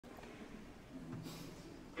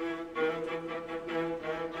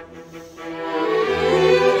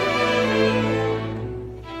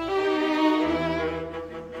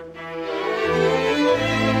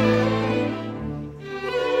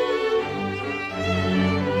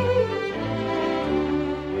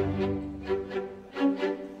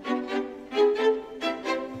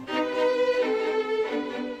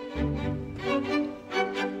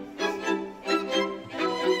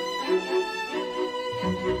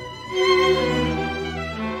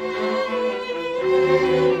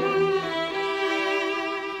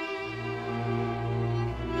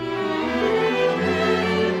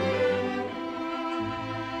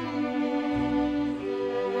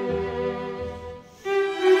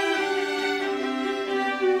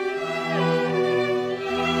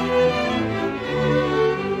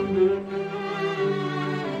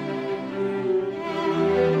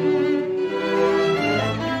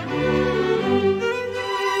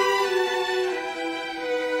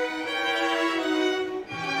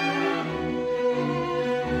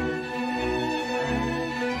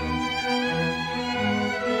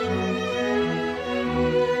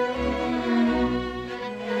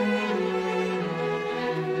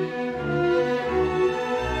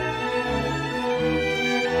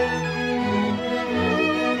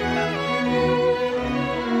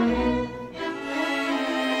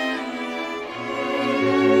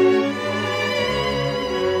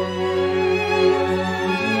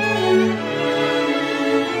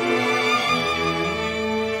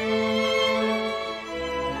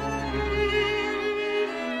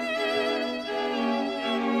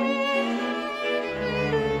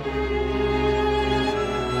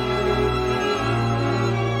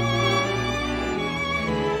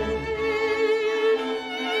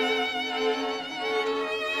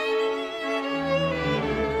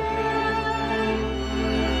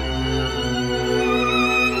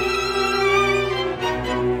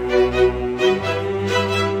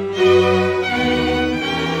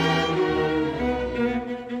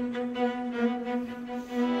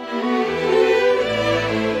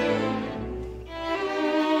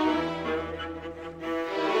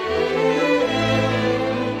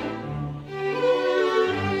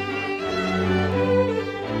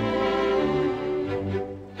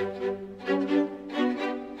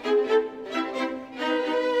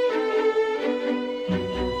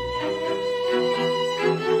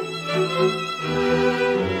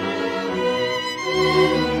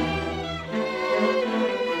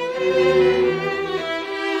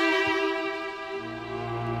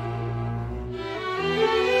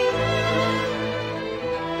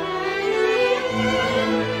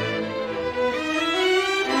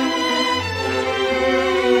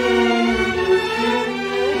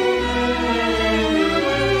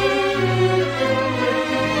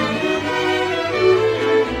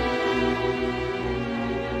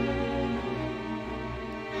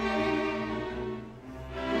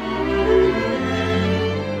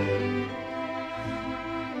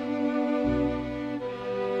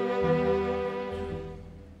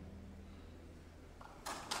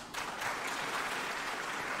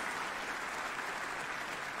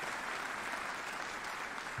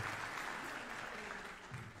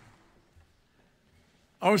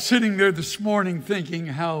I was sitting there this morning thinking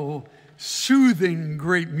how soothing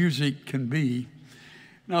great music can be.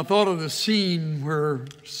 And I thought of the scene where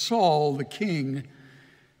Saul, the king,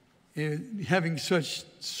 having such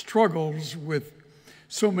struggles with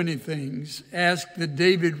so many things, asked that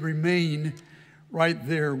David remain right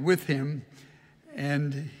there with him.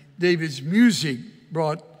 And David's music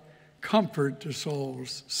brought comfort to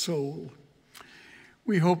Saul's soul.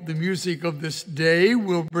 We hope the music of this day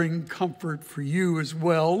will bring comfort for you as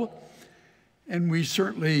well. And we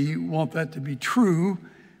certainly want that to be true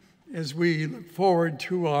as we look forward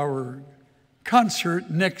to our concert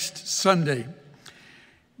next Sunday.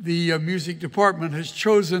 The music department has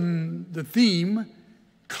chosen the theme,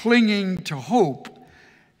 Clinging to Hope,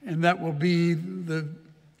 and that will be the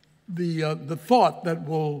thought that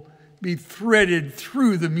will be threaded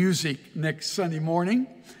through the music next Sunday morning.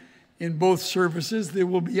 In both services, there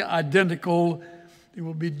will be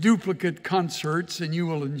duplicate concerts, and you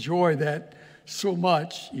will enjoy that so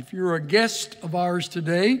much. If you're a guest of ours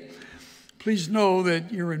today, please know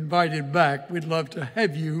that you're invited back. We'd love to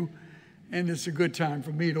have you, and it's a good time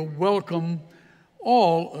for me to welcome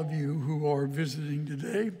all of you who are visiting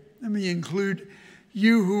today. Let me include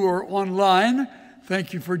you who are online.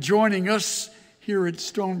 Thank you for joining us here at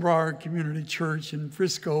Stonebriar Community Church in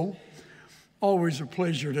Frisco. Always a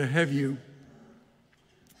pleasure to have you.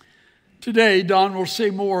 Today, Don will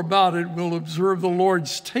say more about it. We'll observe the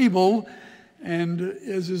Lord's table, and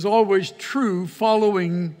as is always true,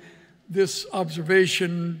 following this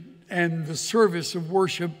observation and the service of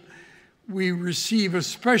worship, we receive a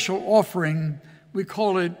special offering. We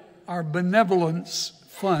call it our benevolence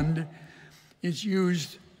fund. It's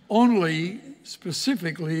used only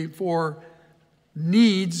specifically for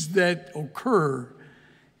needs that occur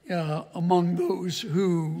among those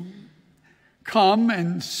who come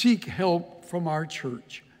and seek help from our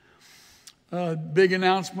church. Big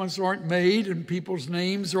announcements aren't made and people's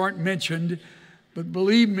names aren't mentioned, But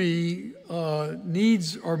believe me,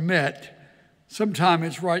 needs are met. Sometimes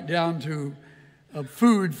it's right down to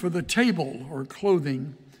food for the table or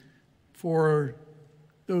clothing for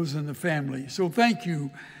those in the family. So thank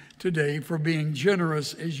you today for being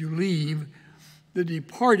generous as you leave. The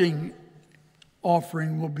departing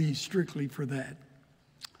offering will be strictly for that.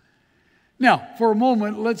 Now, for a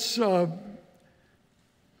moment, let's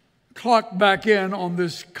clock back in on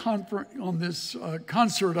this concert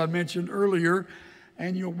I mentioned earlier,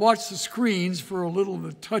 and you'll watch the screens for a little of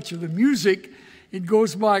the touch of the music. It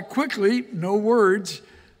goes by quickly, no words,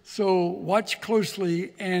 so watch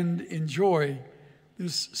closely and enjoy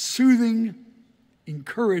this soothing,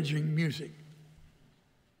 encouraging music.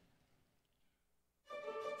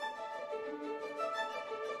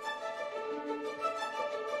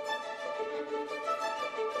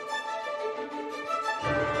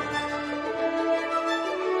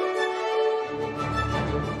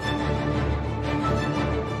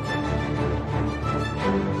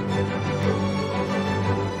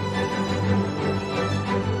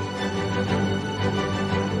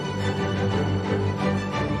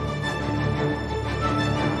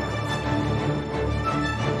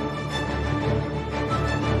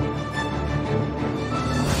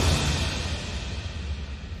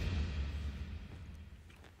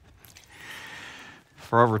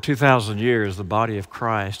 For over 2,000 years, the body of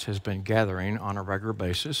Christ has been gathering on a regular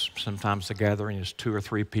basis. Sometimes the gathering is 2 or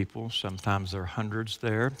 3 people. Sometimes there are hundreds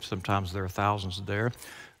there. Sometimes there are thousands there.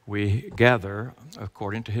 We gather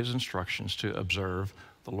according to his instructions to observe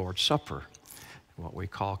the Lord's Supper, what we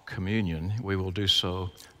call communion. We will do so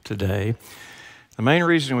today. The main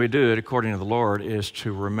reason we do it, according to the Lord, is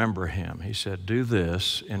to remember him. He said, "Do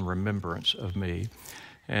this in remembrance of me."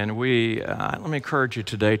 And let me encourage you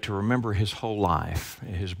today to remember his whole life,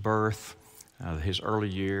 his birth, his early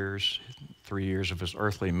years, 3 years of his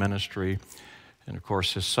earthly ministry, and of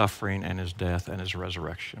course his suffering and his death and his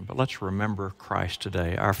resurrection. But let's remember Christ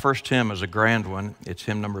today. Our first hymn is a grand one. It's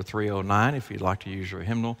hymn number 309 if you'd like to use your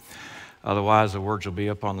hymnal. Otherwise, the words will be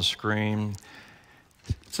up on the screen.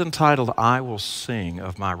 It's entitled, "I Will Sing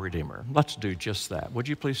of My Redeemer." Let's do just that. Would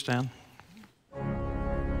you please stand?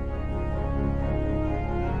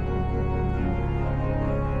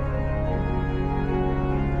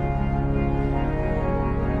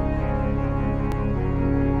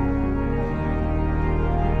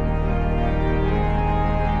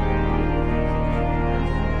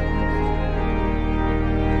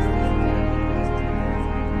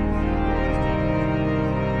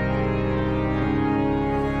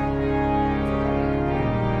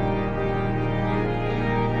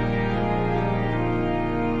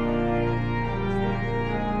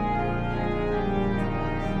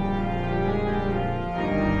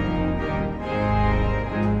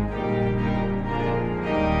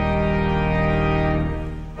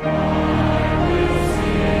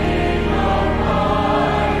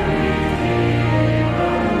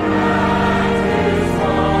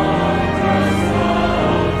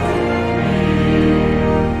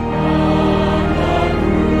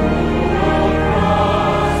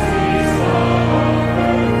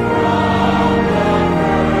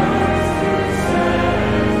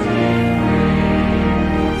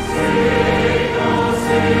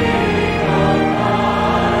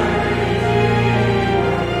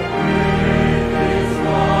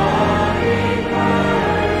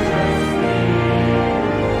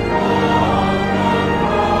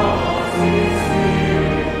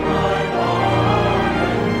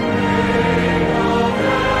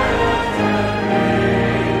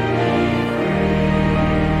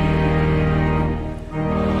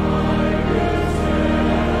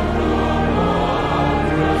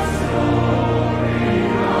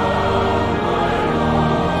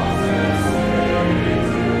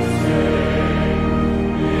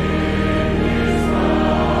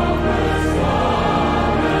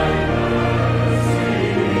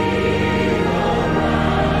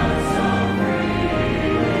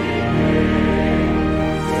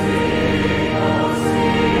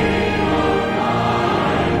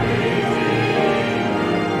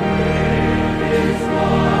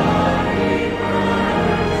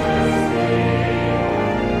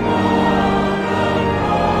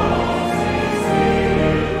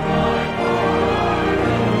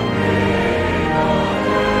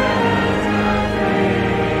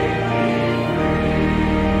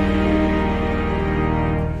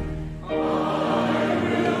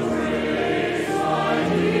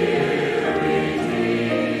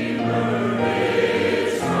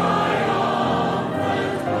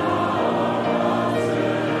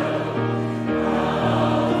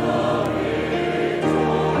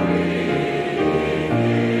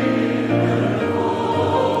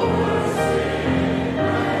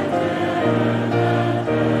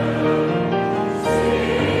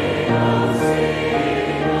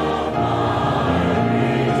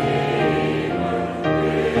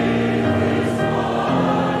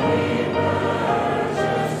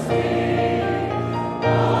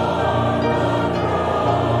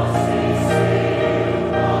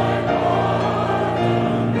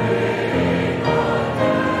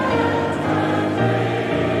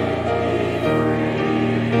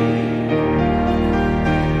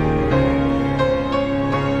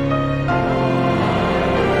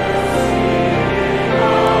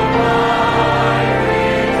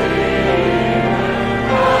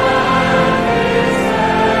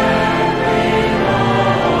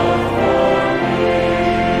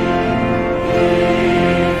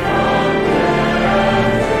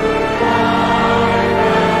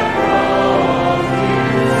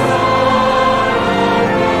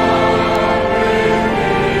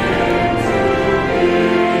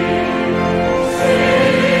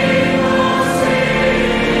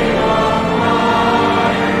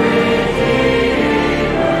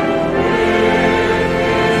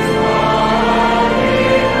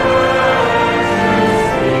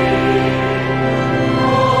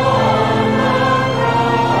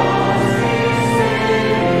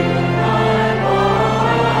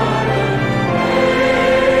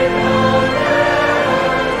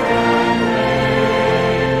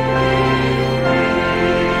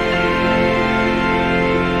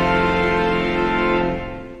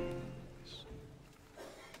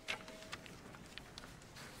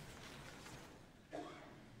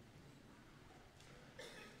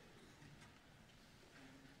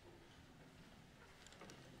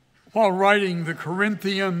 While writing the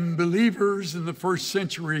Corinthian believers in the first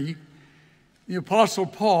century, the Apostle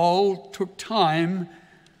Paul took time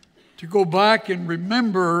to go back and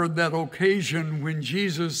remember that occasion when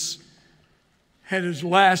Jesus had his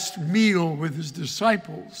last meal with his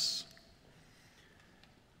disciples.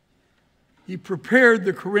 He prepared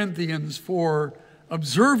the Corinthians for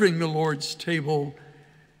observing the Lord's table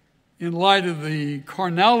in light of the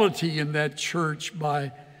carnality in that church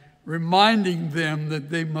by reminding them that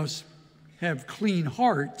they must have clean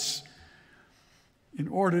hearts in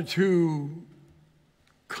order to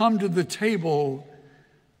come to the table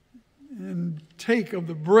and take of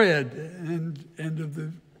the bread and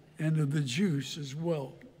of the juice as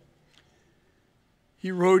well.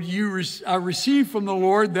 He wrote, I received from the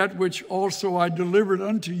Lord that which also I delivered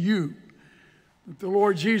unto you. That the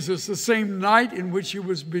Lord Jesus, the same night in which he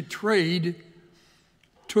was betrayed,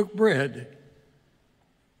 took bread.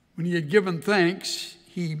 When he had given thanks,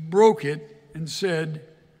 he broke it and said,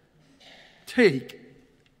 take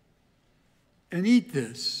and eat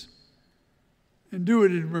this, and do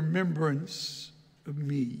it in remembrance of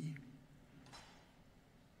me.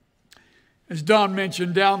 As Don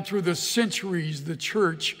mentioned, down through the centuries, the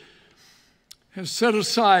church has set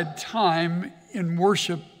aside time in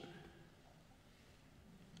worship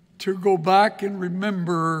to go back and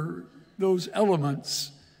remember those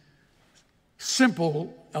elements,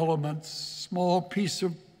 simple elements, small piece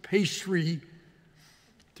of pastry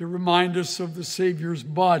to remind us of the Savior's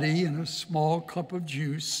body and a small cup of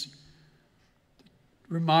juice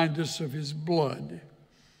to remind us of his blood.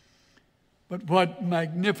 But what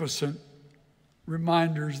magnificent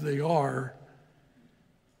reminders they are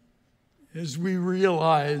as we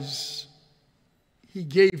realize he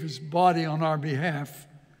gave his body on our behalf.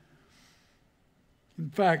 In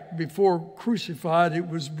fact, before crucified, it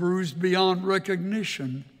was bruised beyond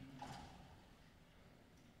recognition.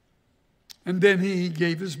 And then he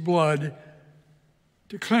gave his blood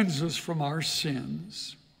to cleanse us from our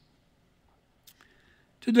sins.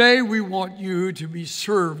 Today, we want you to be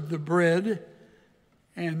served the bread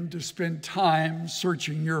and to spend time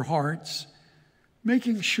searching your hearts,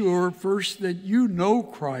 making sure first that you know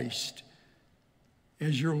Christ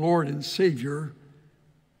as your Lord and Savior,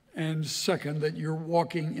 and second, that you're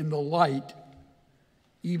walking in the light,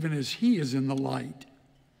 even as he is in the light.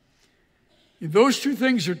 If those two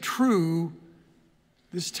things are true,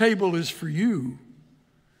 this table is for you,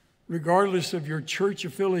 regardless of your church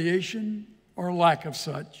affiliation or lack of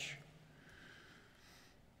such.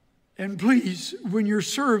 And please, when you're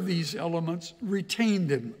served these elements, retain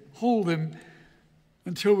them, hold them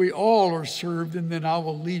until we all are served, and then I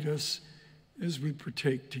will lead us as we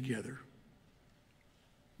partake together.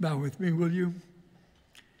 Bow with me, will you?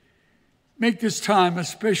 Make this time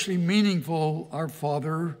especially meaningful, our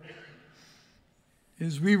Father,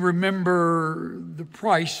 as we remember the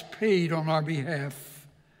price paid on our behalf.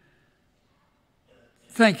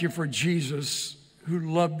 Thank you for Jesus, who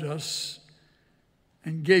loved us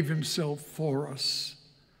and gave himself for us.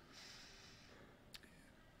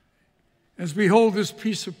 As we hold this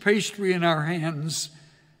piece of pastry in our hands,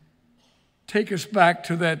 take us back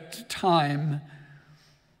to that time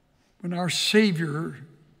when our Savior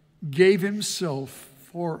gave himself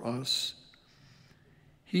for us.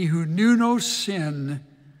 He who knew no sin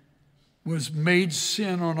was made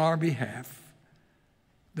sin on our behalf,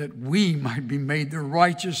 that we might be made the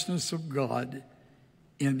righteousness of God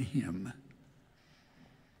in him.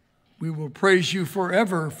 We will praise you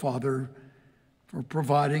forever, Father, for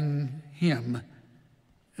providing him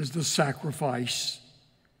as the sacrifice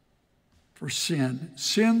for sin.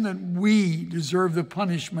 Sin that we deserve the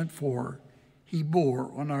punishment for, he bore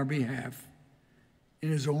on our behalf in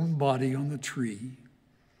his own body on the tree.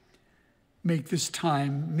 Make this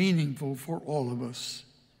time meaningful for all of us.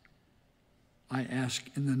 I ask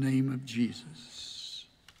in the name of Jesus.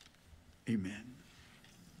 Amen.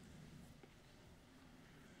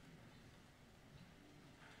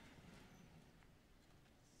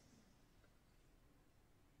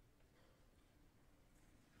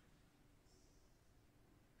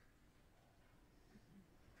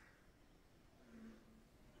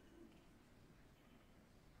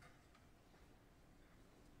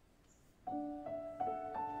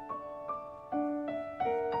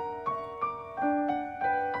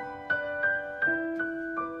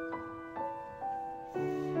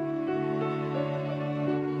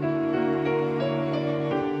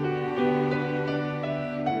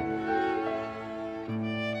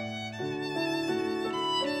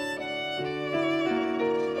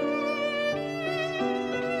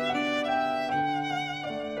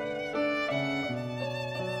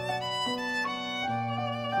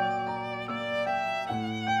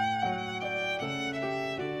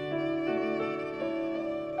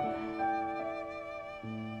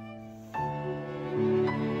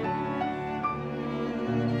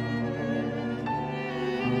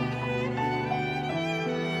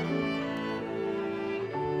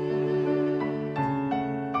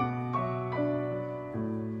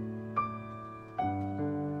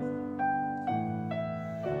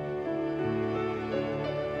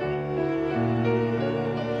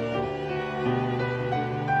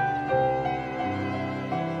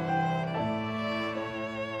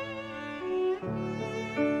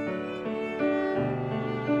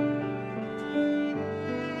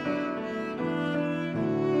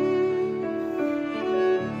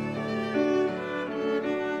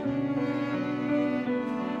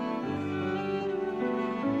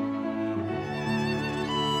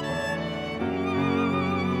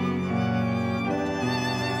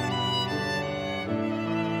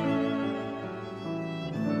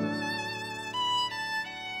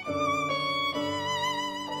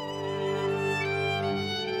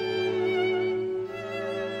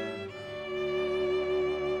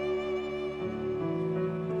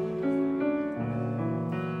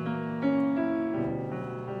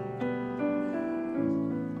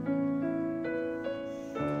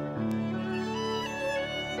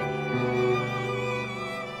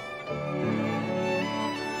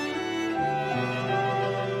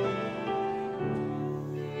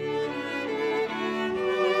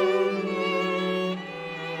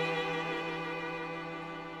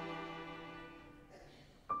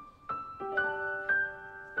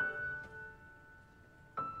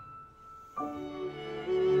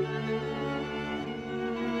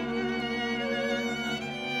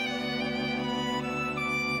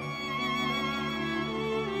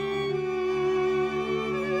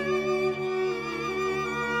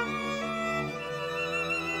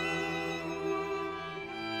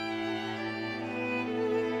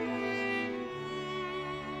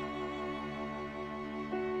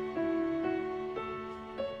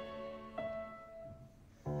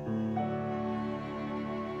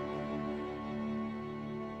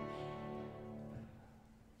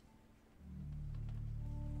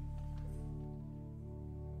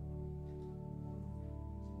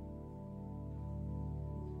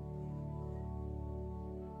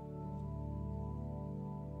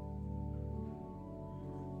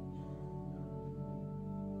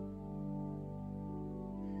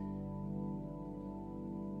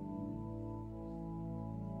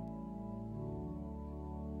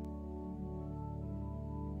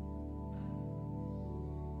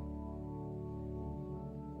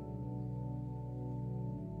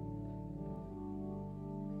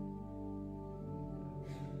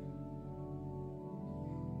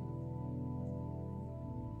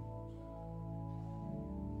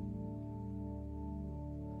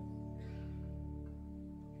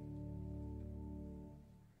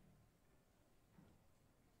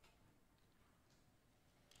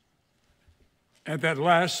 At that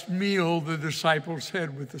last meal the disciples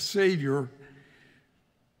had with the Savior,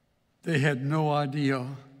 they had no idea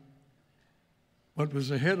what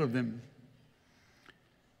was ahead of them.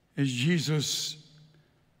 As Jesus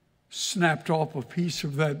snapped off a piece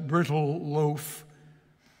of that brittle loaf,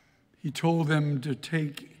 he told them to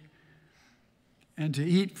take and to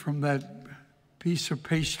eat from that piece of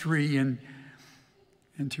pastry and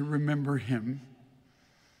to remember him.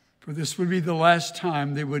 For this would be the last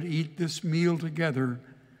time they would eat this meal together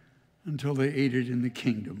until they ate it in the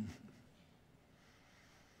kingdom.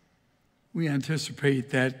 We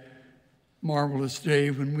anticipate that marvelous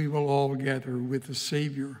day when we will all gather with the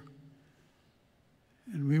Savior,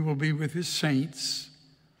 and we will be with his saints,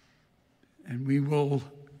 and we will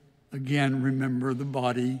again remember the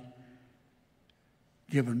body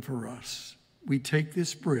given for us. We take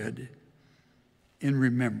this bread in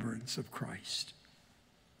remembrance of Christ.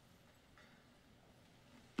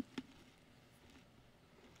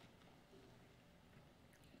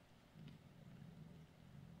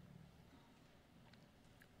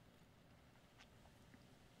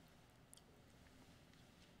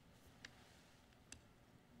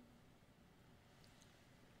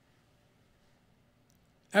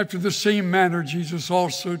 After the same manner, Jesus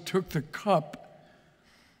also took the cup,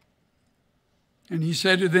 and he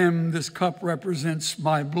said to them, "This cup represents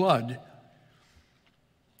my blood.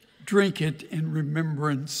 Drink it in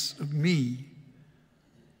remembrance of me.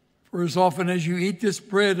 For as often as you eat this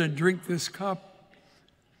bread and drink this cup,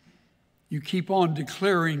 you keep on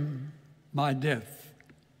declaring my death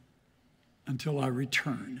until I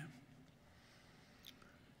return."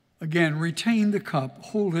 Again, retain the cup,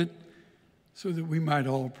 hold it, so that we might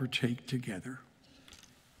all partake together.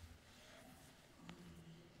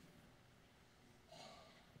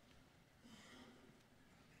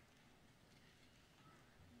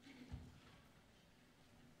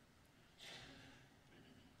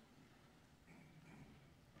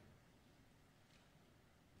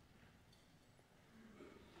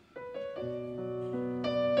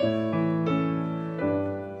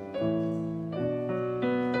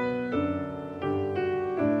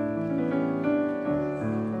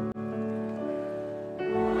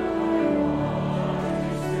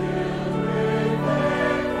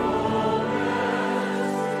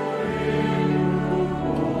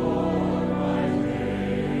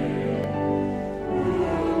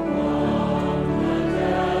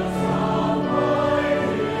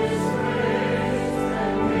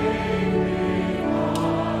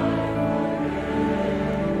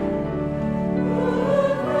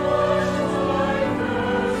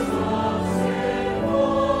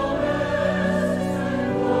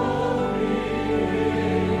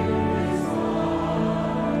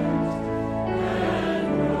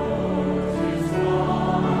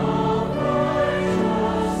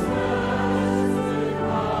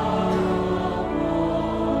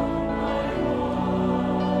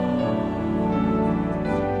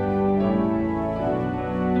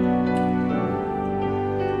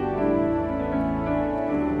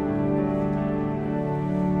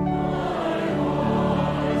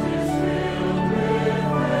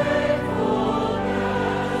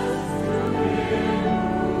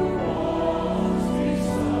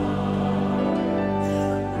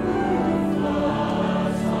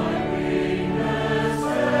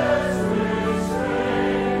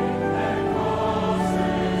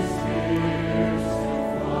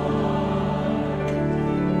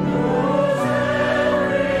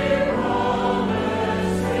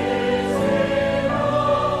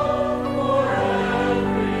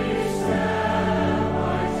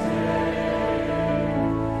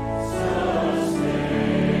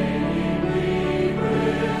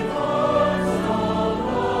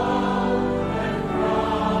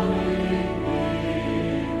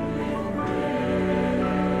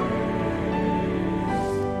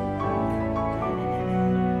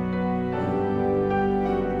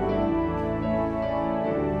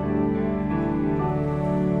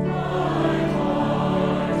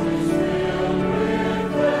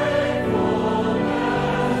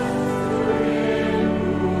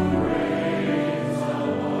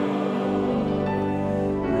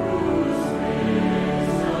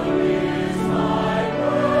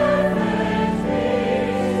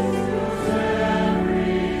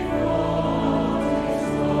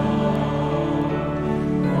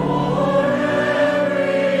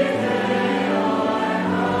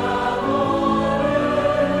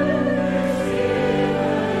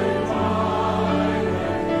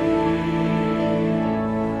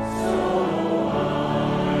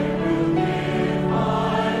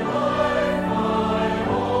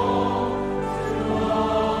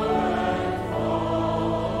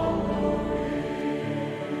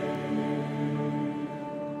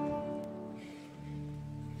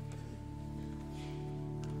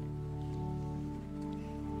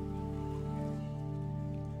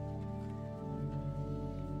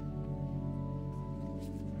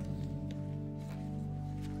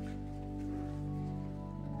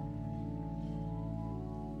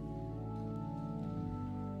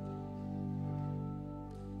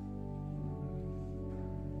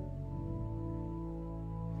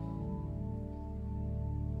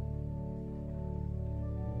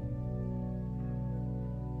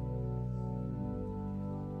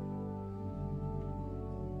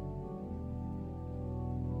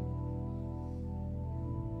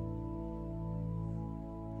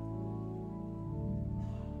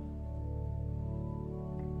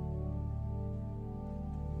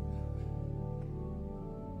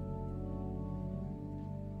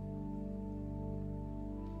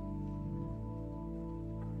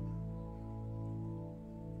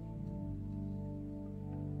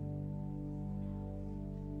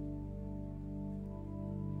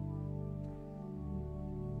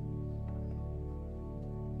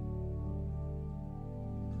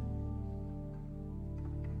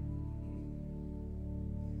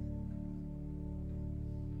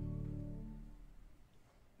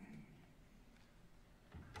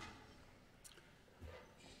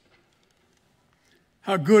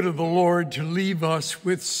 How good of the Lord to leave us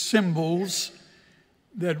with symbols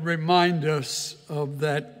that remind us of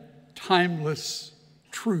that timeless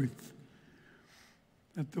truth,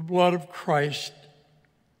 that the blood of Christ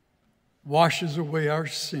washes away our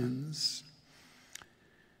sins.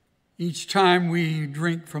 Each time we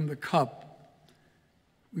drink from the cup,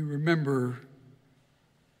 we remember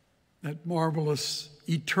that marvelous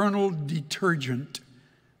eternal detergent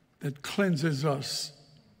that cleanses us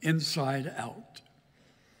inside out.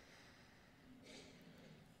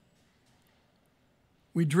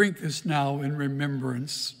 We drink this now in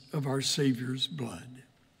remembrance of our Savior's blood.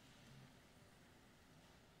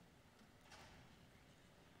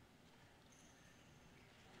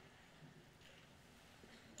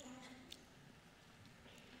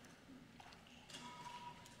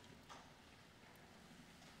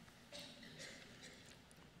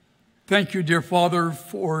 Thank you, dear Father,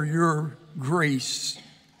 for your grace.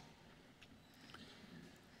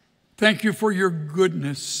 Thank you for your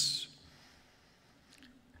goodness.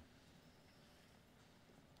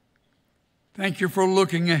 Thank you for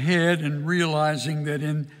looking ahead and realizing that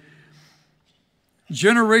in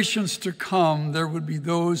generations to come, there would be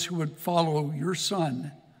those who would follow your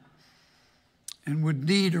Son and would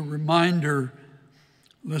need a reminder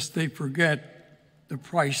lest they forget the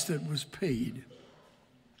price that was paid.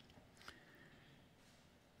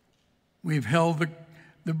 We've held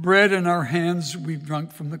the bread in our hands. We've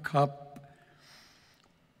drunk from the cup.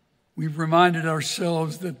 We've reminded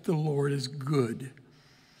ourselves that the Lord is good.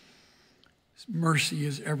 His mercy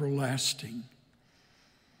is everlasting.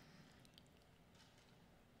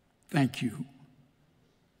 Thank you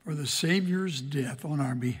for the Savior's death on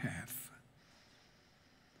our behalf.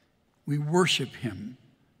 We worship him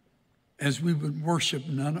as we would worship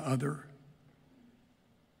none other,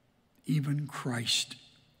 even Christ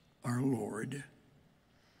our Lord.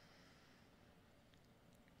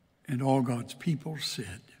 And all God's people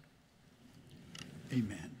said,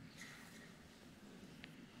 amen.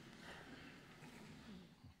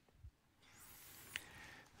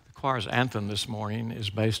 The choir's anthem this morning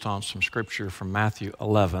is based on some scripture from Matthew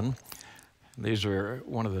 11. These are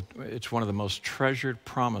it's one of the most treasured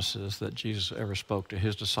promises that Jesus ever spoke to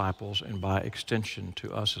his disciples, and by extension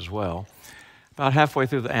to us as well. About halfway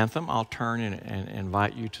through the anthem, I'll turn and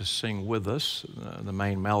invite you to sing with us the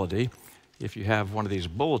main melody. If you have one of these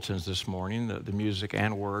bulletins this morning, the music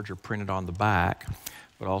and words are printed on the back,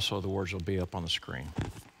 but also the words will be up on the screen.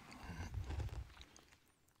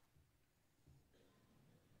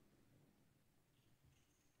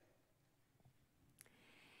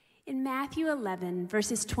 In Matthew 11,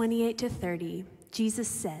 verses 28 to 30, Jesus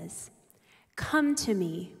says, "Come to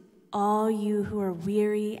me, all you who are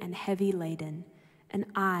weary and heavy laden, and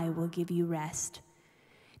I will give you rest.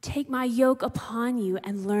 Take my yoke upon you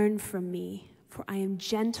and learn from me, for I am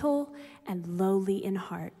gentle and lowly in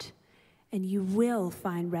heart, and you will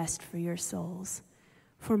find rest for your souls.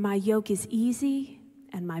 For my yoke is easy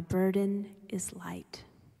and my burden is light."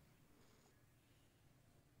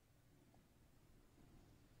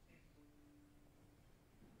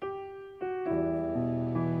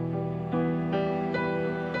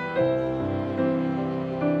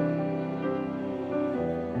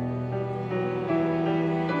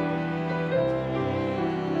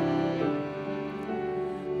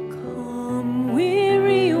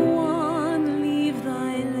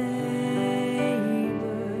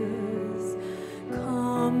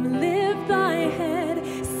 Come lift thy head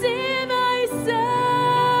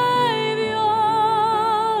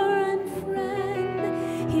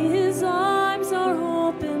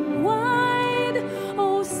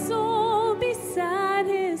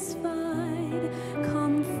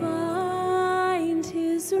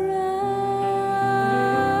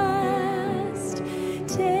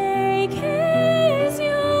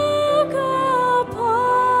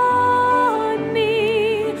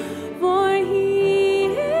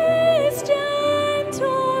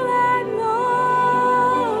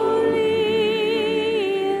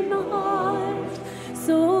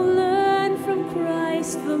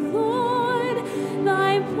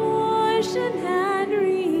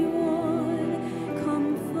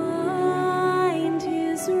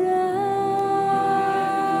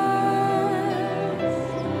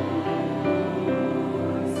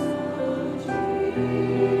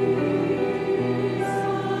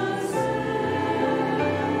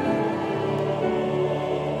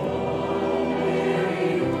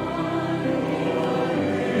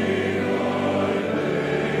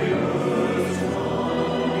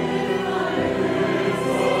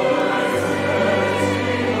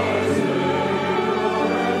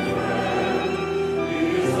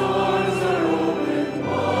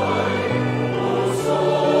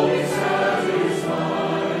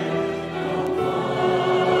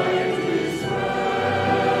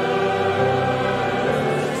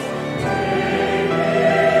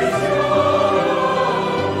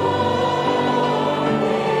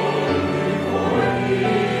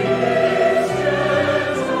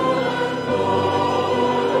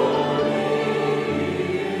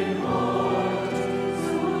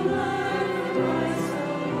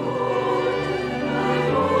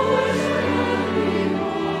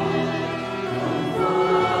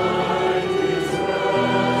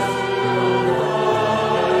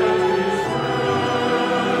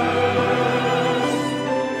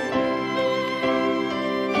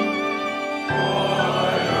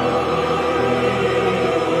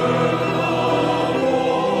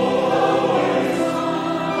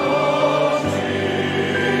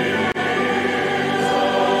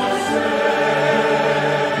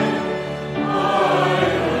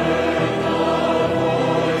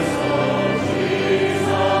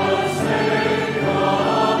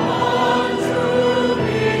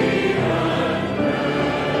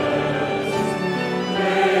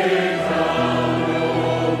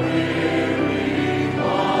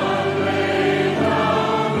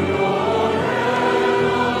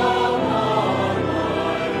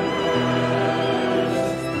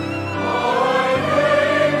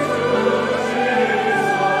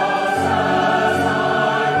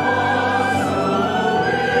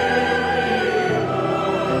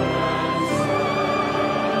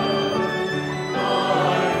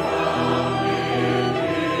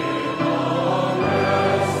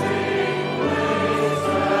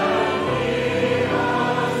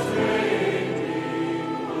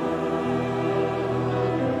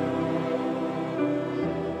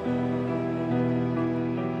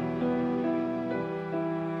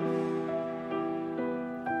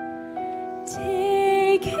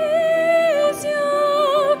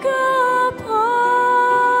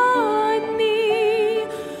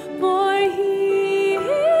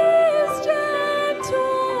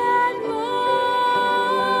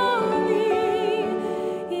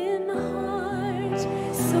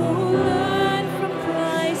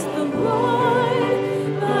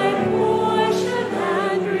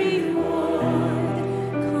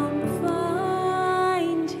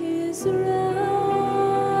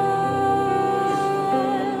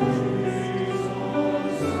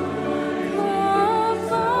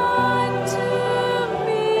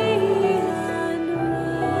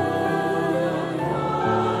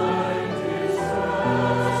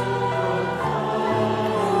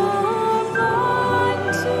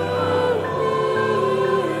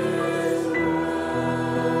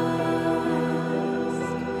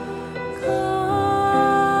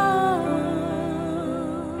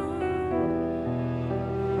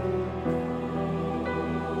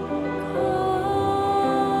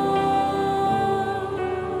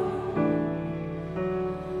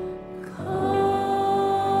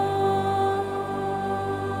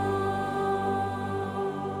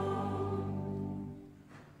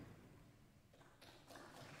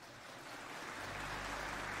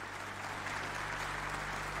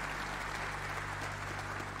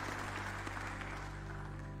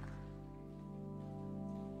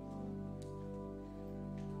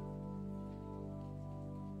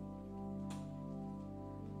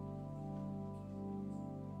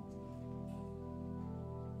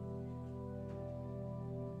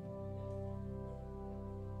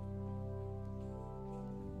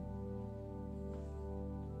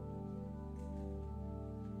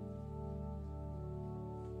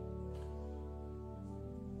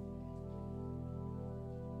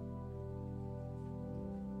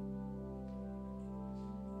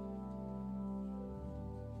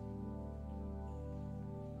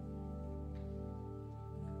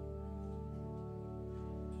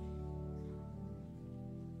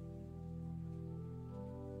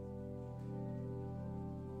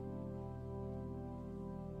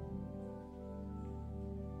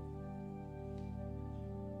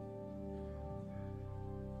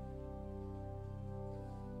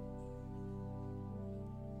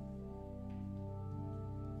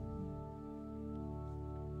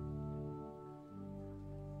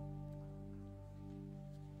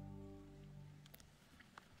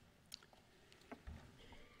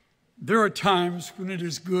There are times when it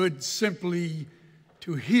is good simply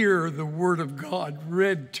to hear the Word of God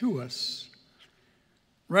read to us,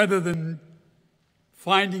 rather than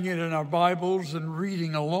finding it in our Bibles and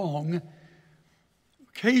reading along.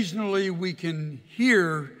 Occasionally we can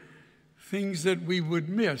hear things that we would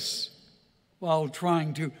miss while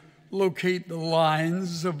trying to locate the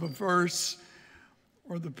lines of a verse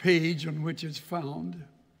or the page on which it's found.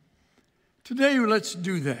 Today, let's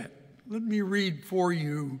do that. Let me read for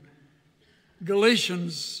you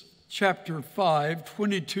Galatians chapter 5,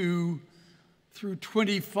 22 through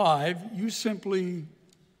 25. You simply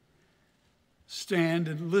stand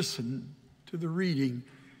and listen to the reading,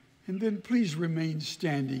 and then please remain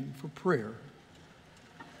standing for prayer.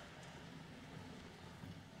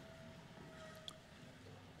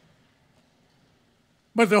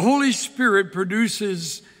 But the Holy Spirit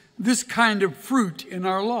produces this kind of fruit in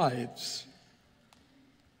our lives: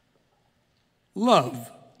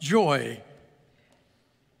 love, joy,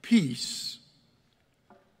 peace,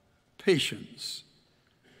 patience,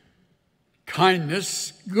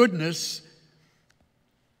 kindness, goodness,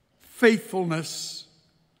 faithfulness,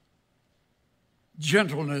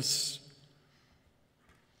 gentleness,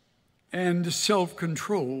 and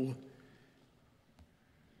self-control.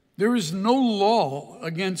 There is no law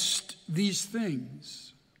against these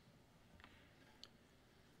things.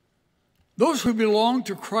 Those who belong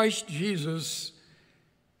to Christ Jesus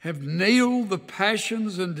have nailed the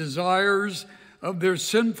passions and desires of their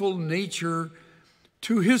sinful nature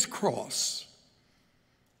to his cross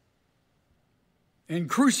and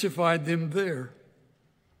crucified them there.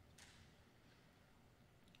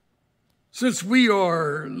 Since we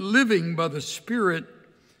are living by the Spirit,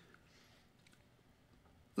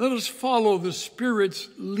 let us follow the Spirit's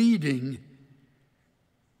leading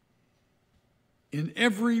in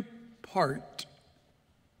every part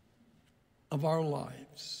of our lives.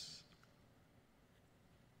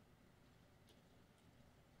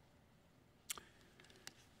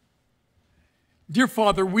 Dear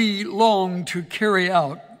Father, we long to carry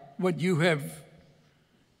out what you have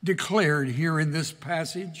declared here in this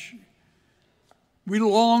passage. We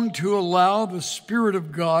long to allow the Spirit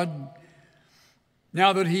of God,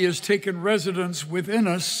 now that he has taken residence within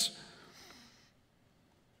us,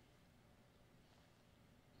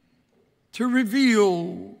 to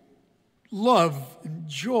reveal love and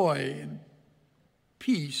joy and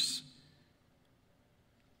peace,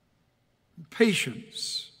 and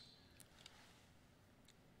patience,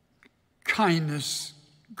 kindness,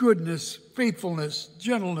 goodness, faithfulness,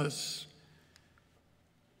 gentleness,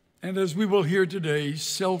 and as we will hear today,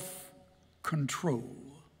 self-control.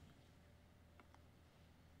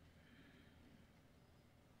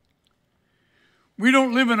 We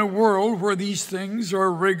don't live in a world where these things are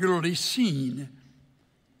regularly seen,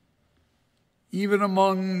 even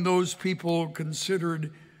among those people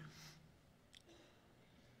considered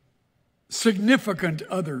significant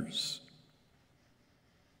others.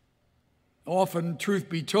 Often, truth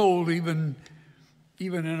be told, even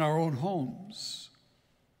in our own homes.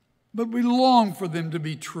 But we long for them to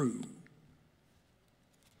be true.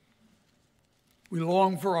 We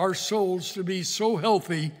long for our souls to be so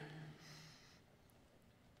healthy,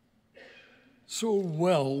 so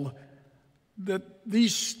well, that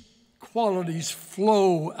these qualities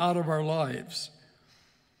flow out of our lives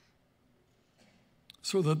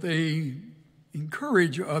so that they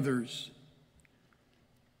encourage others,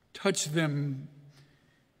 touch them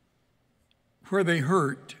where they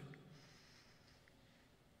hurt,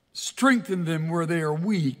 strengthen them where they are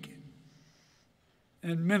weak,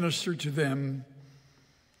 and minister to them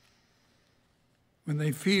when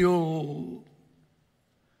they feel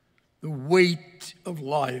the weight of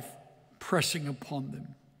life pressing upon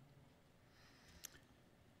them.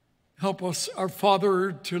 Help us, our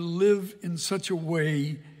Father, to live in such a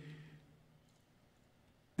way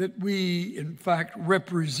that we, in fact,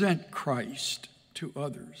 represent Christ to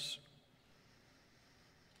others.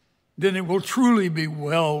 Then it will truly be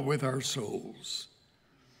well with our souls.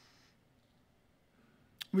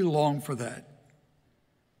 We long for that.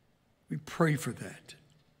 We pray for that.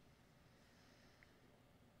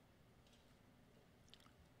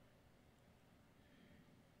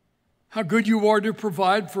 How good you are to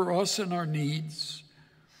provide for us and our needs.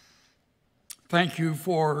 Thank you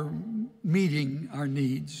for meeting our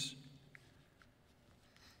needs,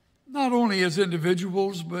 not only as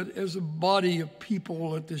individuals, but as a body of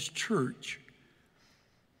people at this church.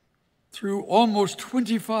 Through almost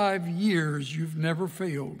 25 years, you've never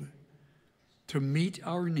failed to meet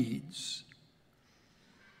our needs.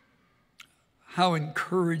 How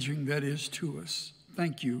encouraging that is to us.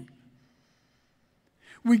 Thank you.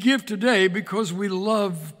 We give today because we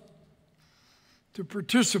love to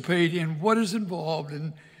participate in what is involved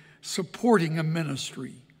in supporting a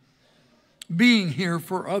ministry, being here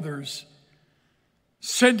for others,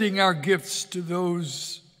 sending our gifts to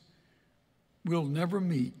those we'll never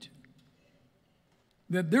meet,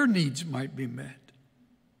 that their needs might be met.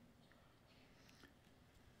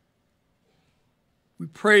 We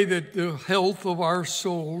pray that the health of our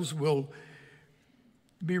souls will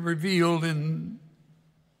be revealed in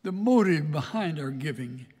the motive behind our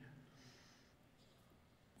giving.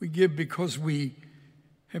 We give because we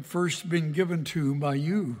have first been given to by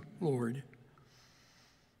you, Lord.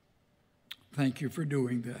 Thank you for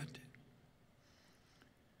doing that.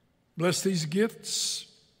 Bless these gifts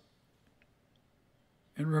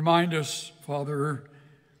and remind us, Father,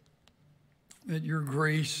 that your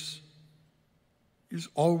grace is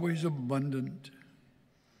always abundant.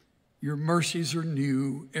 Your mercies are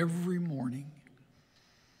new every morning.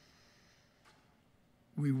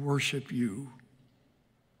 We worship you,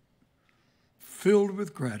 filled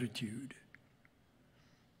with gratitude.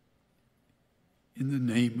 In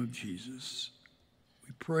the name of Jesus,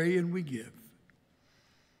 we pray and we give.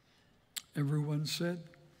 Everyone said,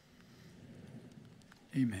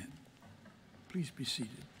 amen. Please be seated.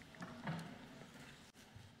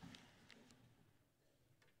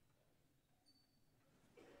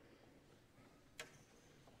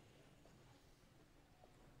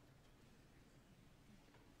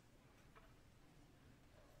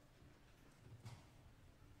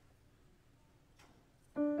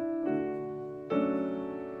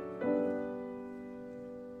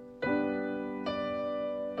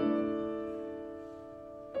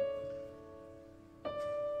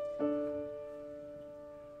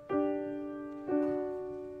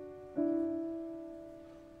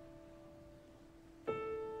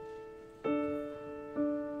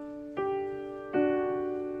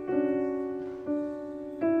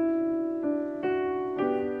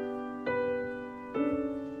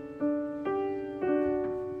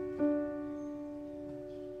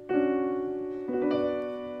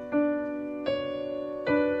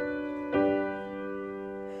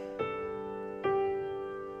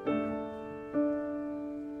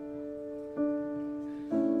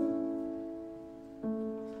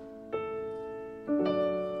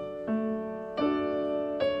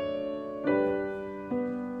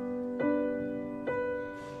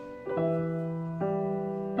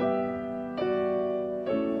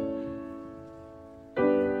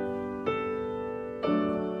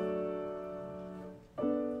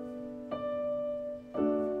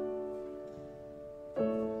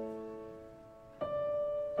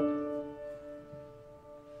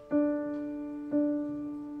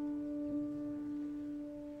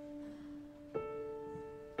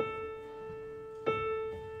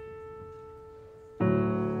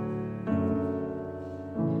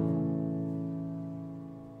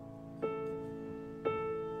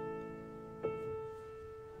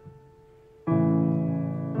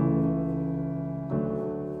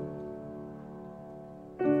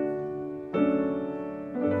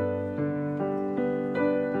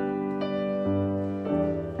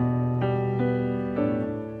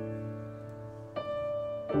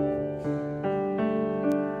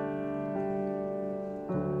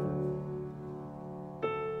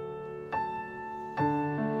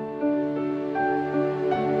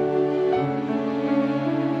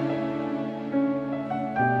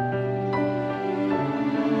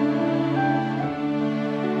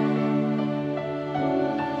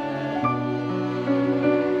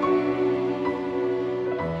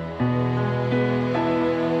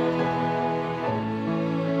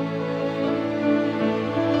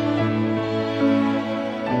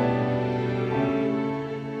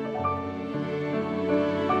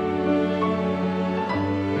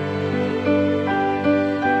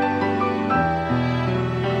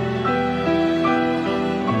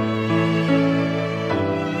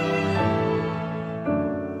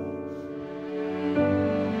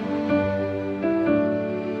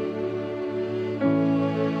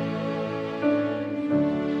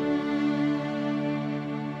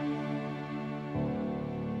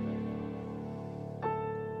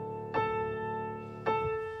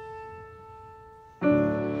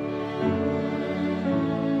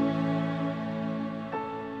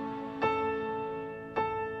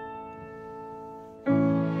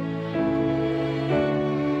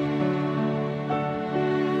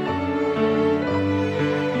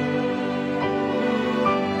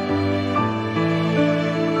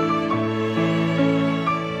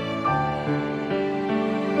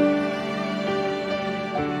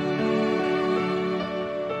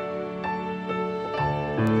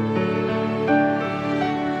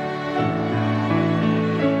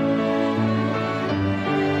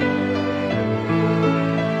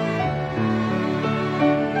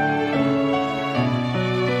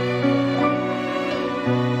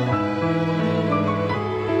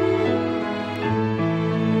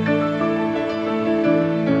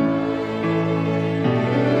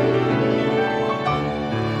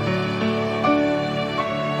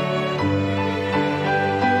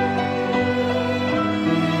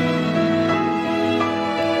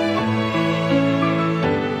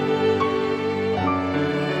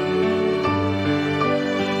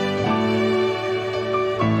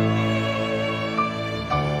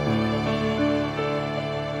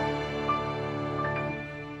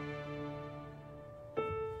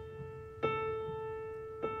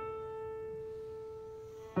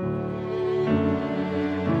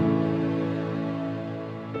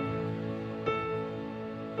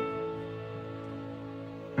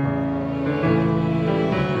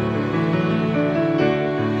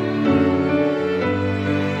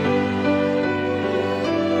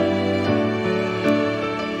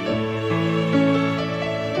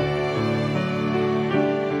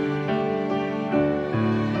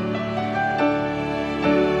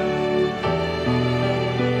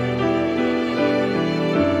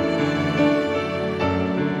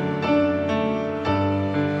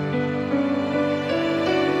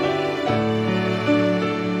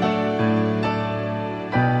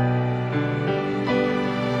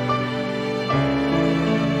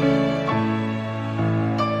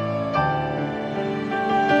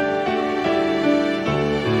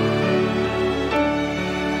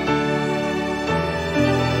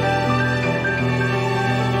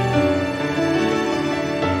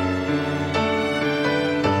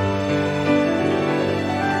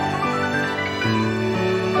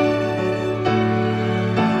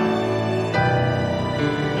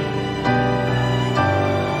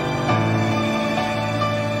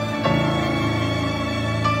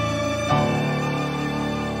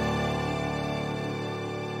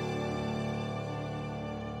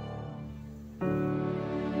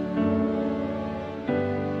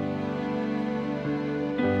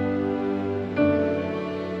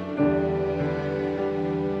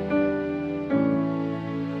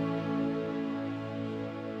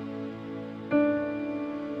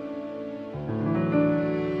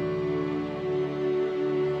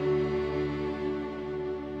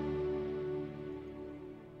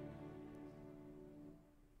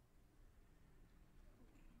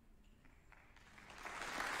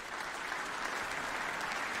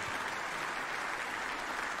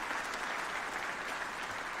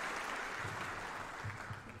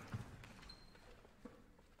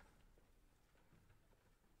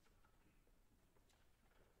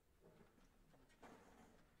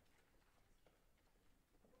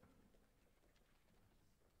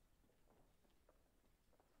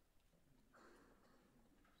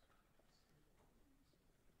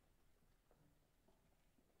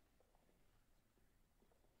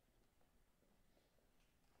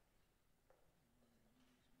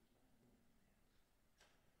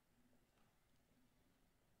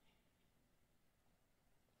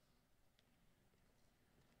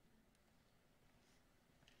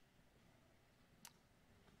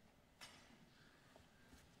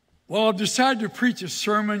 Well, I've decided to preach a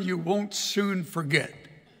sermon you won't soon forget.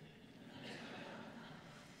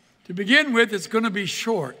 To begin with, it's going to be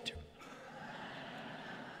short.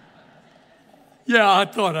 Yeah, I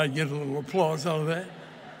thought I'd get a little applause out of that.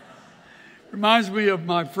 Reminds me of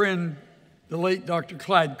my friend, the late Dr.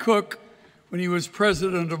 Clyde Cook, when he was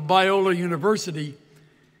president of Biola University.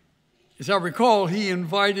 As I recall, he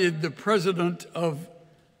invited the president of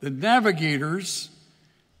the Navigators,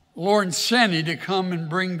 Lawrence Sanney, to come and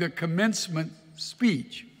bring the commencement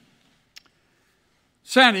speech.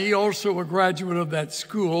 Sanney, also a graduate of that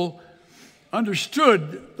school,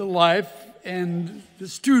 understood the life and the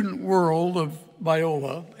student world of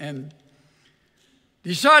Biola and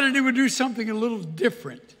decided he would do something a little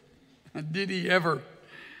different. And did he ever?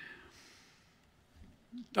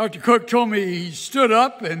 Dr. Cook told me he stood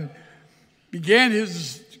up and began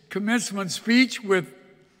his commencement speech with,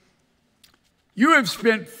 "You have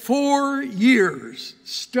spent 4 years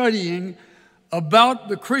studying about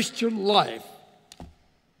the Christian life.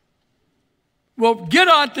 Well, get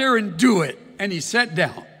out there and do it." And he sat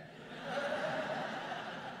down.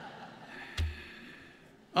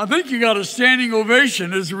 I think you got a standing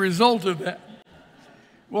ovation as a result of that.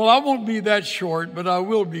 Well, I won't be that short, but I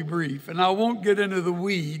will be brief, and I won't get into the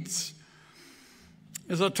weeds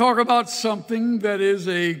as I talk about something that is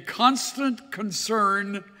a constant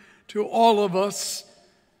concern to all of us,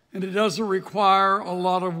 and it doesn't require a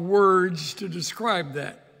lot of words to describe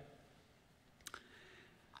that.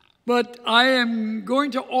 But I am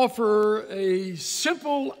going to offer a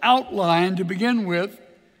simple outline to begin with,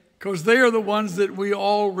 because they are the ones that we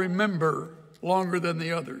all remember longer than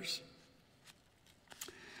the others.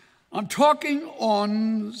 I'm talking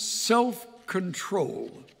on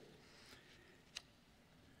self-control.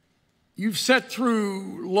 You've sat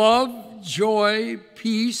through love, joy,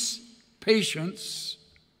 peace, patience,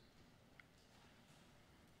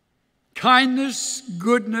 kindness,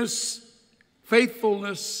 goodness,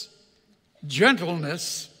 faithfulness,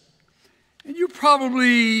 gentleness, and you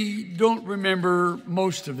probably don't remember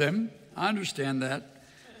most of them. I understand that.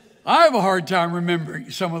 I have a hard time remembering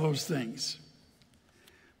some of those things.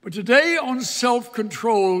 But today on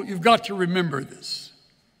self-control, you've got to remember this.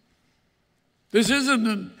 This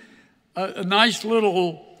isn't a nice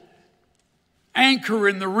little anchor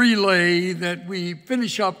in the relay that we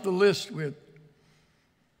finish up the list with.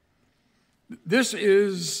 This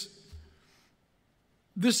is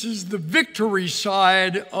the victory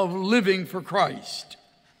side of living for Christ.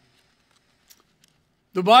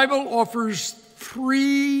 The Bible offers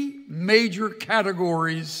 3 major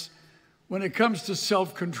categories when it comes to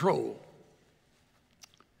self-control.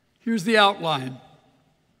 Here's the outline.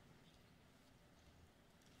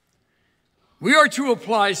 We are to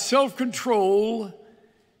apply self-control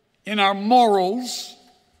in our morals.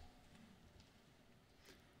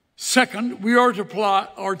 Second, we are to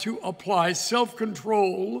apply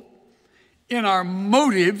self-control in our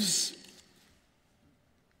motives.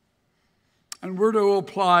 And we're to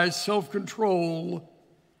apply self-control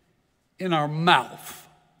in our mouth.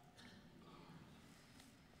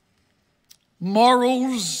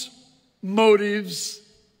 Morals, motives,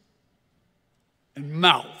 and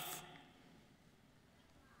mouth.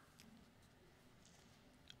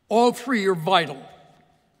 All 3 are vital.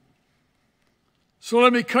 So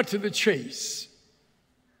let me cut to the chase.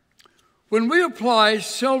 When we apply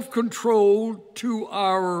self-control to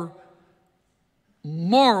our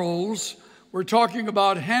morals, we're talking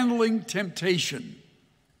about handling temptation.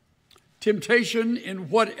 Temptation in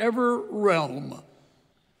whatever realm.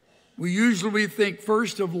 We usually think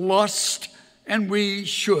first of lust, and we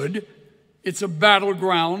should. It's a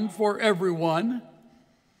battleground for everyone.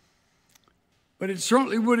 But it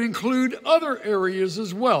certainly would include other areas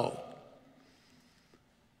as well.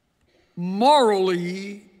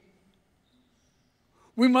 Morally,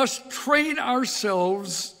 we must train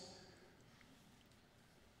ourselves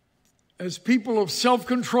as people of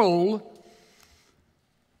self-control.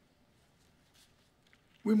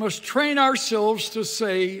 We must train ourselves to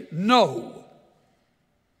say no.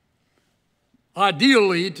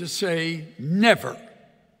 Ideally, to say never.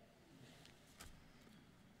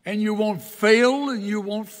 And you won't fail and you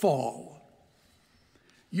won't fall.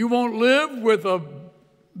 You won't live with a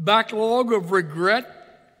backlog of regret.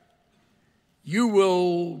 You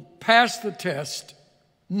will pass the test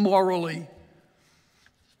morally.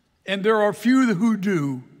 And there are few who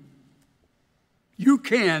do. You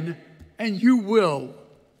can and you will.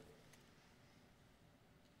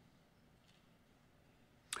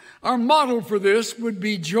 Our model for this would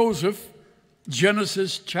be Joseph,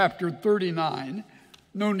 Genesis chapter 39.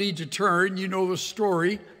 No need to turn. You know the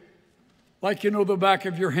story like you know the back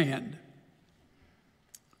of your hand.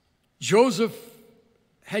 Joseph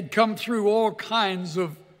had come through all kinds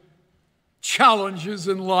of challenges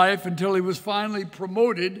in life until he was finally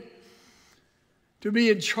promoted to be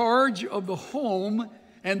in charge of the home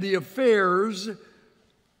and the affairs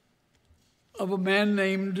of a man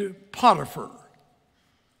named Potiphar.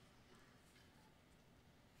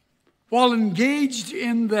 While engaged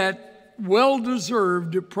in that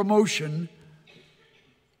well-deserved promotion,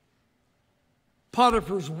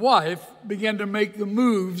 Potiphar's wife began to make the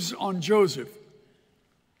moves on Joseph.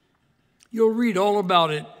 You'll read all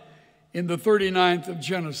about it in the 39th of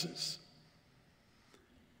Genesis.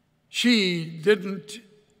 She didn't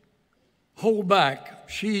hold back.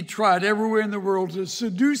 She tried everywhere in the world to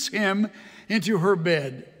seduce him into her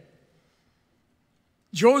bed.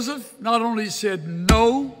 Joseph not only said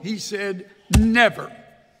no, he said never.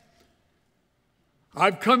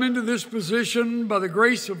 I've come into this position by the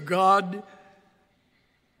grace of God,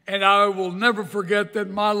 and I will never forget that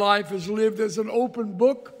my life is lived as an open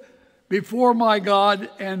book before my God,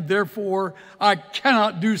 and therefore I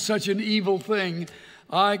cannot do such an evil thing.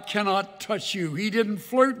 I cannot touch you. He didn't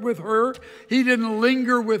flirt with her. He didn't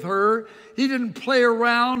linger with her. He didn't play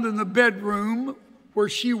around in the bedroom where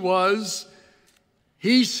she was.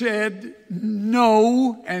 He said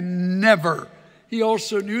no and never. He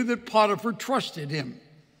also knew that Potiphar trusted him.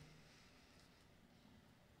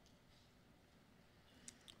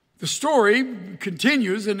 The story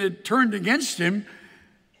continues, and it turned against him.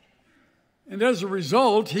 And as a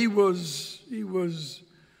result, he was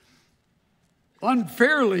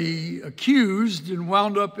unfairly accused and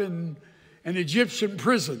wound up in an Egyptian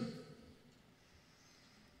prison.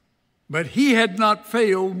 But he had not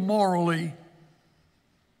failed morally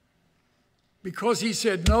because he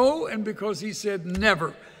said no and because he said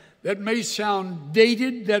never. That may sound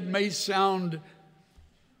dated, that may sound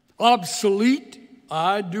obsolete.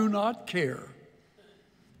 I do not care.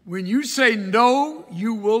 When you say no,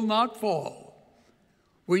 you will not fall.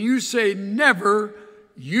 When you say never,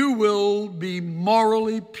 you will be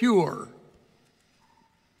morally pure.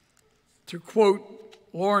 To quote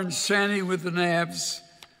Lawrence Sanny with the Navs,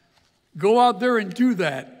 go out there and do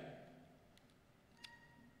that.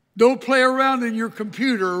 Don't play around in your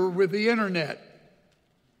computer with the internet.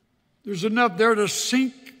 There's enough there to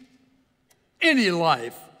sink any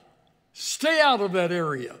life. Stay out of that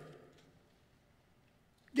area.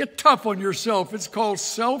 Get tough on yourself. It's called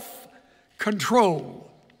self-control.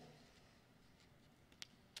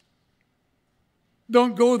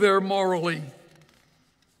 Don't go there morally.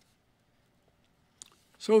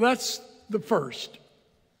 So that's the first.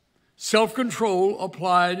 Self-control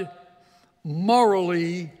applied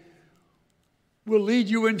morally will lead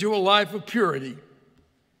you into a life of purity.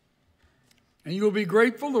 And you'll be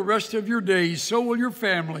grateful the rest of your days. So will your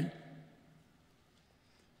family.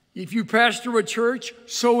 If you pastor a church,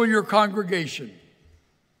 so will your congregation.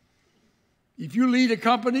 If you lead a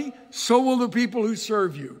company, so will the people who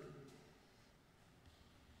serve you.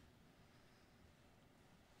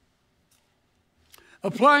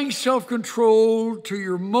 Applying self-control to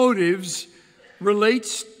your motives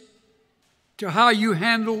relates to how you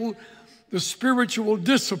handle the spiritual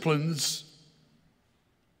disciplines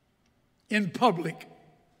in public.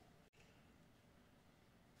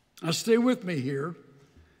 Now stay with me here.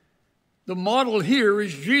 The model here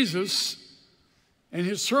is Jesus, and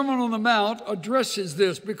his Sermon on the Mount addresses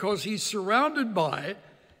this because he's surrounded by,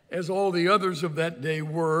 as all the others of that day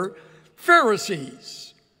were, Pharisees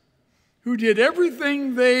who did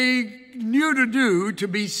everything they knew to do to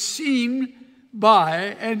be seen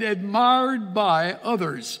by and admired by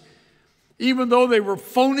others, even though they were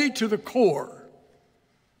phony to the core.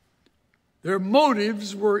 Their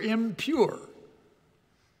motives were impure.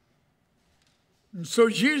 And so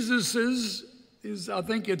Jesus is I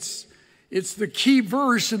think it's the key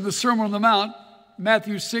verse in the Sermon on the Mount,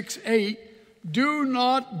 Matthew 6:8. Do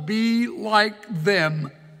not be like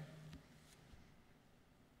them.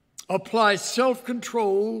 Apply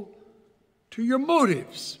self-control to your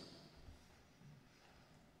motives.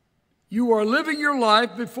 You are living your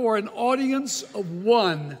life before an audience of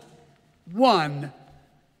one,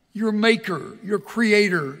 your Maker, your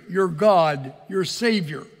Creator, your God, your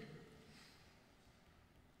Savior.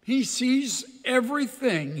 He sees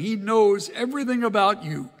everything. He knows everything about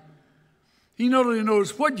you. He not only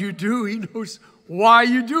knows what you do, he knows why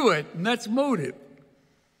you do it, and that's motive.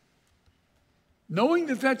 Knowing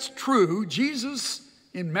that that's true, Jesus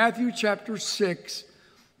in Matthew chapter 6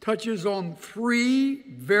 touches on three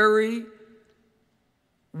very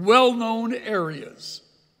well-known areas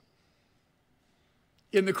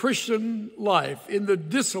in the Christian life, in the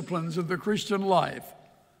disciplines of the Christian life.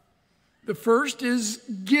 The first is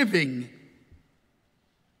giving.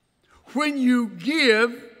 When you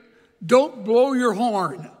give, don't blow your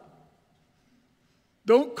horn.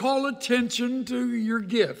 Don't call attention to your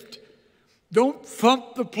gift. Don't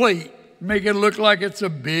thump the plate, make it look like it's a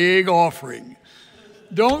big offering.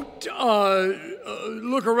 Don't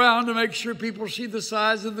look around to make sure people see the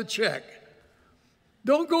size of the check.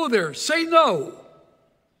 Don't go there. Say no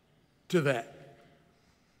to that.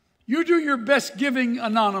 You do your best giving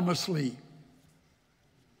anonymously.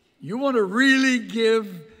 You want to really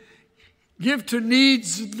give to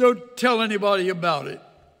needs, don't tell anybody about it.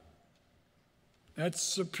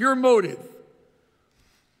 That's a pure motive.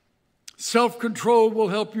 Self-control will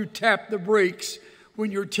help you tap the brakes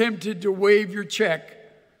when you're tempted to wave your check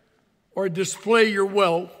or display your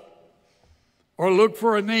wealth or look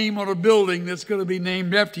for a name on a building that's going to be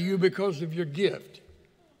named after you because of your gift.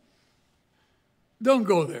 Don't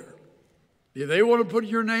go there. If they want to put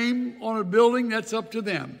your name on a building, that's up to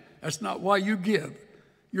them. That's not why you give.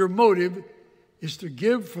 Your motive is to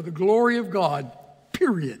give for the glory of God,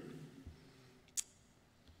 period.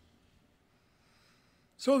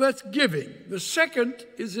 So that's giving. The second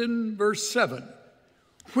is in verse 7.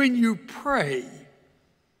 When you pray,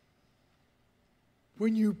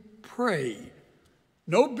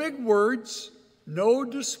 no big words, no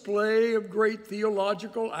display of great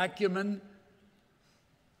theological acumen,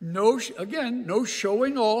 no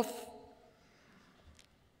showing off.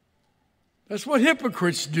 That's what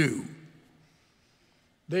hypocrites do.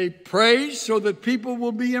 They pray so that people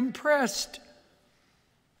will be impressed.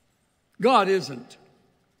 God isn't.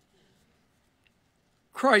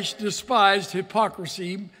 Christ despised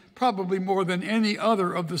hypocrisy probably more than any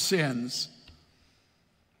other of the sins.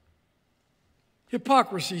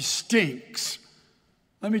 Hypocrisy stinks.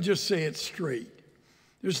 Let me just say it straight.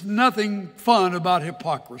 There's nothing fun about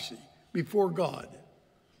hypocrisy before God.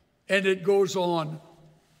 And it goes on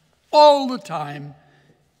all the time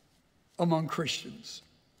among Christians.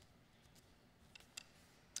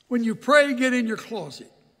 When you pray, get in your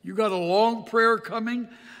closet. You got a long prayer coming.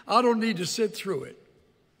 I don't need to sit through it.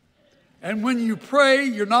 And when you pray,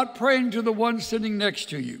 you're not praying to the one sitting next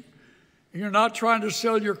to you. You're not trying to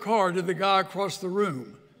sell your car to the guy across the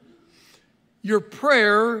room. Your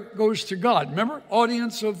prayer goes to God. Remember,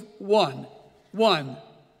 audience of one. One.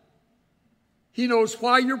 He knows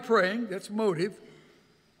why you're praying. That's motive.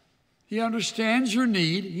 He understands your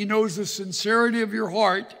need. He knows the sincerity of your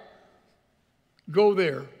heart. Go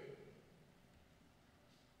there.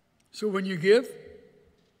 So when you give,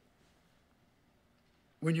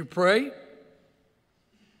 when you pray,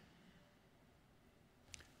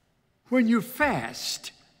 when you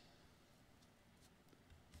fast,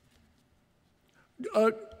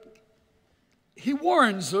 he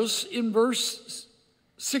warns us in verse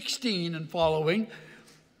 16 and following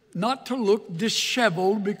not to look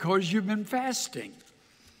disheveled because you've been fasting.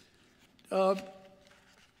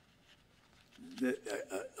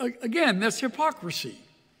 Again, that's hypocrisy.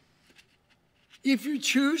 If you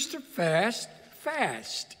choose to fast,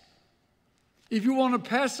 fast. If you want to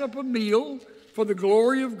pass up a meal for the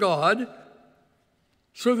glory of God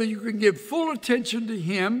so that you can give full attention to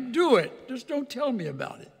Him, do it. Just don't tell me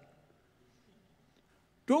about it.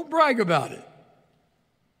 Don't brag about it.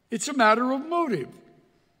 It's a matter of motive.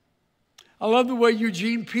 I love the way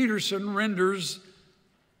Eugene Peterson renders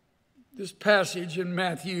this passage in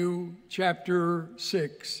Matthew chapter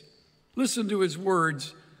 6. Listen to his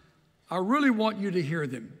words. I really want you to hear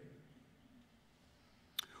them.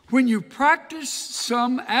 When you practice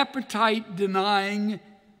some appetite-denying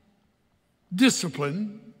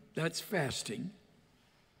discipline, that's fasting.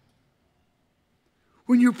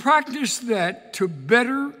 When you practice that to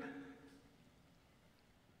better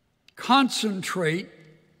concentrate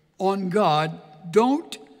on God,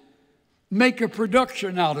 don't make a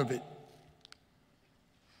production out of it.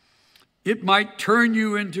 It might turn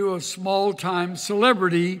you into a small-time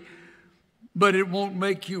celebrity, but it won't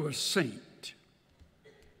make you a saint.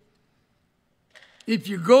 If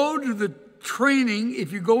you go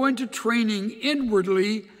into training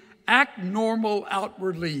inwardly, act normal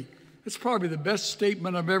outwardly. It's probably the best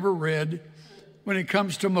statement I've ever read when it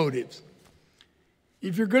comes to motives.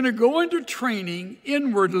 If you're going to go into training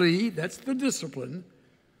inwardly, that's the discipline,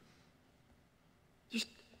 just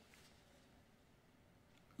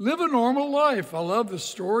live a normal life. I love the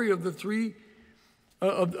story of the three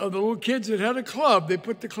of the little kids that had a club. They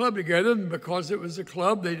put the club together, and because it was a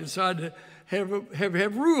club, they decided to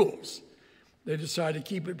have rules. They decided to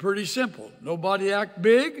keep it pretty simple. Nobody act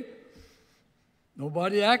big.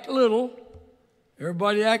 Nobody act little.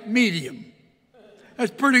 Everybody act medium. That's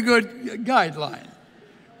a pretty good guideline.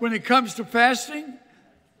 When it comes to fasting,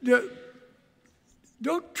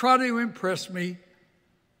 don't try to impress me.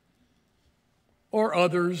 or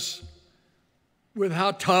others with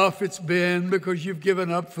how tough it's been because you've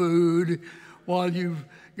given up food while you've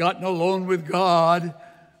gotten alone with God.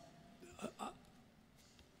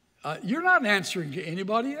 You're not answering to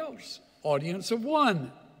anybody else. Audience of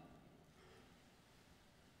one.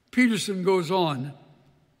 Peterson goes on.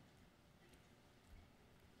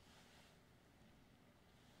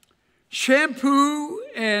 Shampoo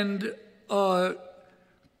and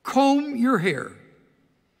comb your hair.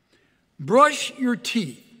 Brush your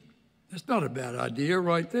teeth. That's not a bad idea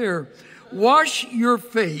right there. Wash your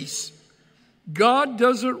face. God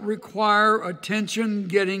doesn't require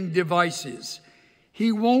attention-getting devices.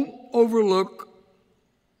 He won't overlook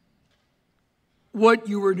what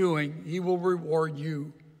you are doing. He will reward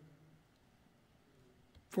you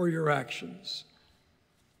for your actions.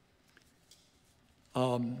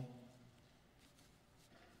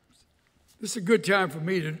 This is a good time for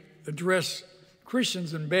me to address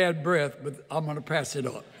Christians in bad breath, but I'm going to pass it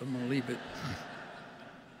up. I'm going to leave it.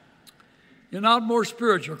 You're not more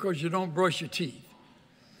spiritual because you don't brush your teeth.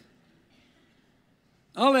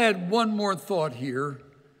 I'll add one more thought here.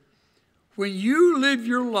 When you live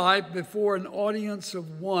your life before an audience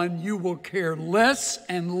of one, you will care less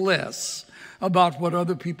and less about what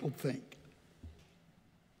other people think.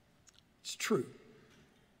 It's true.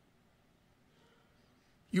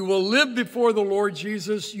 You will live before the Lord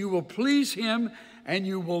Jesus, you will please Him, and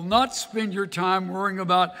you will not spend your time worrying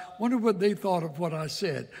about, wonder what they thought of what I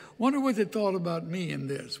said. Wonder what they thought about me in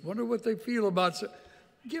this. Wonder what they feel about.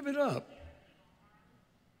 Give it up.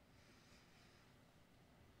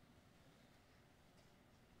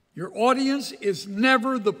 Your audience is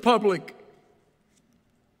never the public.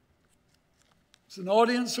 It's an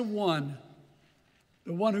audience of one.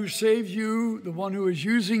 The one who saves you, the one who is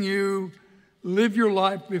using you. Live your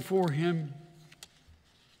life before Him.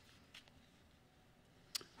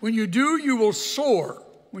 When you do, you will soar.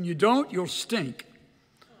 When you don't, you'll stink.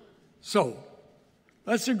 So,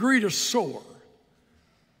 let's agree to soar.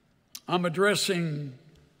 I'm addressing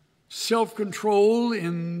self-control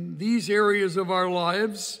in these areas of our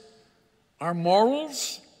lives, our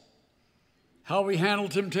morals, how we handle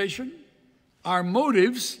temptation, our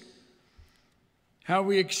motives, how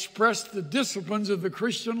we express the disciplines of the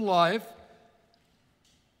Christian life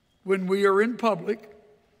when we are in public.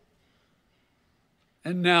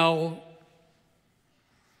 And now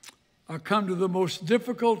I come to the most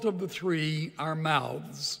difficult of the three, our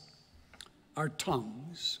mouths, our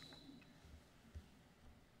tongues.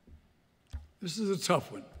 This is a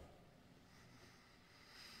tough one.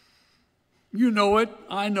 You know it,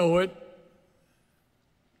 I know it.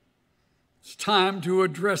 It's time to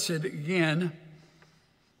address it again.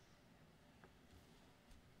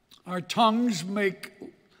 Our tongues make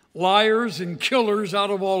liars and killers out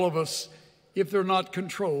of all of us if they're not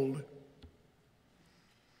controlled.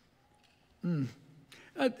 It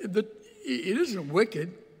isn't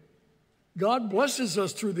wicked. God blesses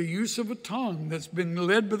us through the use of a tongue that's been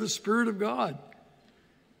led by the Spirit of God.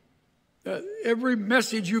 Every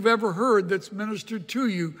message you've ever heard that's ministered to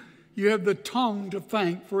you, you have the tongue to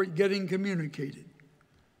thank for it getting communicated.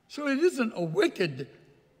 So it isn't a wicked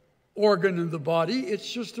organ in the body. It's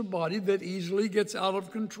just a body that easily gets out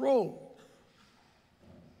of control.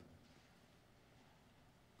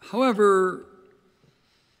 However,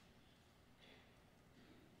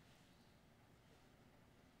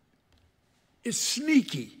 it's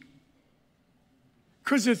sneaky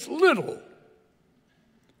because it's little.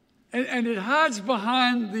 And it hides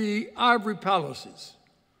behind the ivory palaces.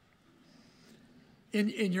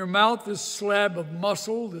 In your mouth, this slab of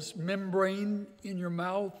muscle, this membrane in your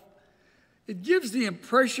mouth, it gives the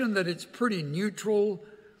impression that it's pretty neutral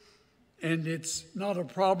and it's not a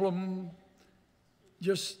problem.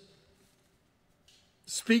 Just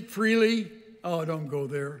speak freely. Oh, don't go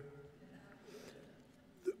there.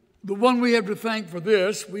 The one we have to thank for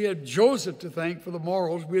this, we have Joseph to thank for the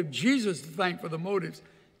morals. We have Jesus to thank for the motives.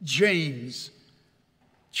 James,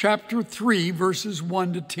 chapter 3, verses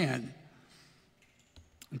 1 to 10.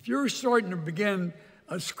 If you're starting to begin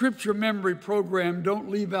a scripture memory program, don't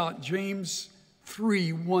leave out James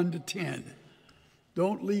 3, 1 to 10.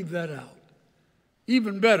 Don't leave that out.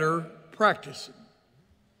 Even better, practice it.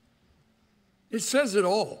 It says it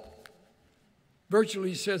all.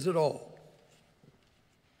 Virtually says it all.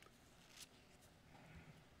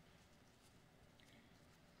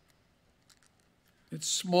 It's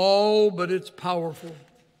small, but it's powerful.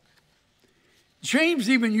 James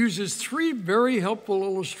even uses 3 very helpful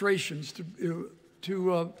illustrations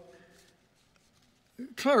to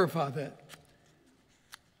clarify that.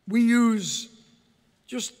 We use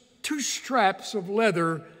just 2 straps of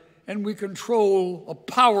leather, and we control a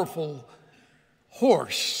powerful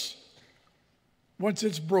horse, once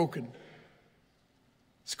it's broken,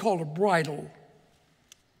 it's called a bridle.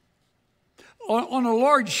 On a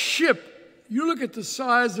large ship, you look at the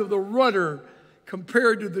size of the rudder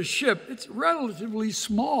compared to the ship, it's relatively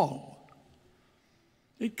small.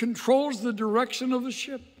 It controls the direction of the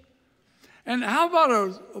ship. And how about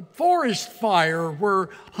a forest fire where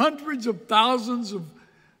hundreds of thousands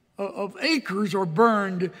of acres are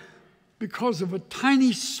burned because of a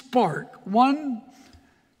tiny spark? One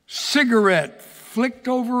cigarette flicked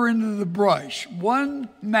over into the brush, one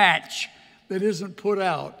match that isn't put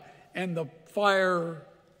out, and the fire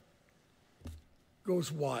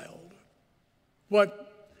goes wild.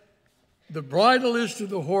 What the bridle is to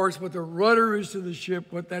the horse, what the rudder is to the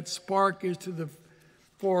ship, what that spark is to the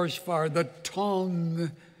forest fire, the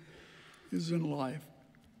tongue is in life.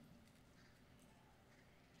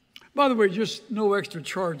 By the way, just no extra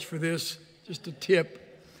charge for this, just a tip.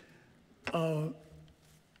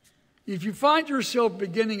 If you find yourself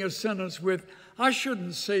beginning a sentence with, "I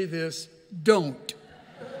shouldn't say this," don't.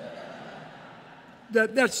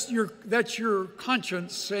 That's your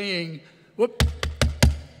conscience saying, "Whoop,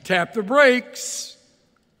 tap the brakes.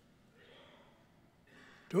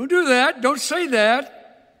 Don't do that. Don't say that."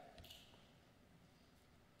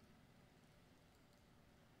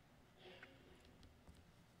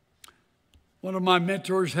 One of my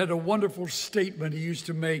mentors had a wonderful statement he used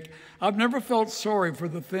to make. "I've never felt sorry for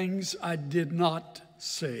the things I did not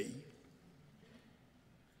say."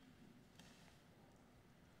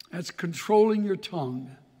 That's controlling your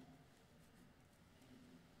tongue.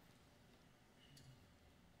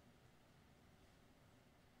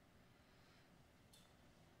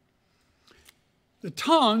 The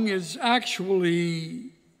tongue is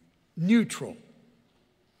actually neutral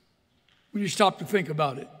when you stop to think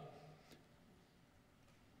about it.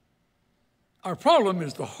 Our problem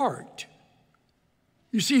is the heart.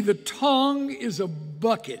 You see, the tongue is a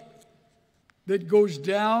bucket that goes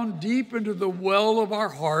down deep into the well of our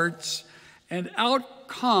hearts, and out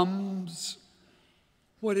comes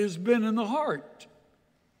what has been in the heart.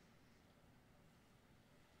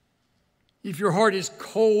 If your heart is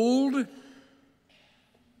cold,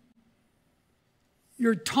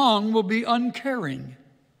 your tongue will be uncaring.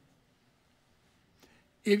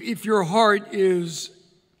 If your heart is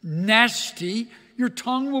nasty, your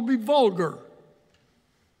tongue will be vulgar.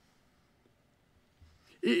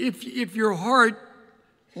 If your heart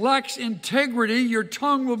lacks integrity, your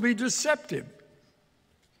tongue will be deceptive.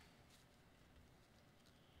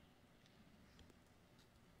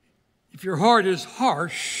 If your heart is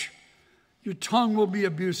harsh, your tongue will be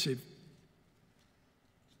abusive.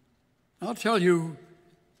 I'll tell you,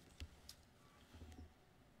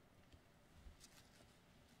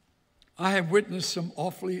 I have witnessed some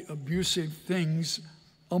awfully abusive things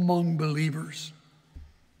among believers.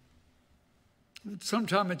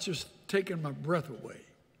 Sometimes it's just taken my breath away.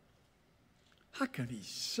 How can he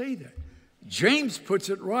say that? James puts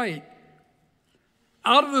it right.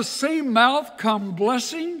 Out of the same mouth come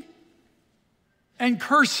blessing and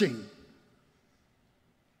cursing.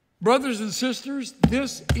 Brothers and sisters,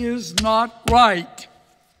 this is not right.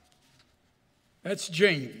 That's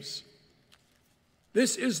James.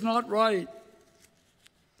 This is not right.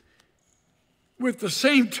 With the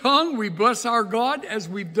same tongue, we bless our God as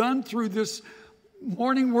we've done through this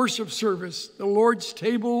morning worship service, the Lord's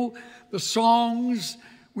table, the songs.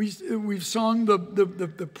 We've sung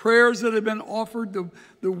the prayers that have been offered,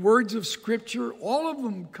 the words of Scripture, all of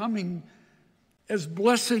them coming as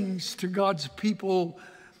blessings to God's people.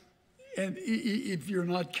 And if you're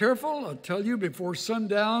not careful, I'll tell you, before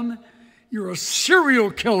sundown, you're a serial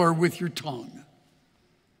killer with your tongue.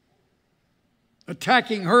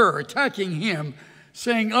 Attacking her, attacking him,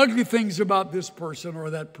 saying ugly things about this person or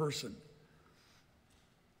that person.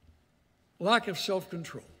 Lack of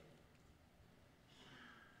self-control.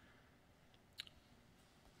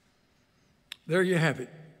 There you have it.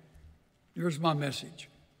 Here's my message.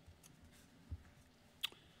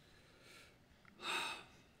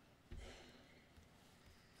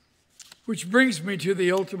 Which brings me to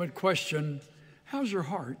the ultimate question, how's your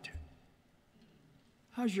heart?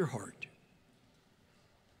 How's your heart?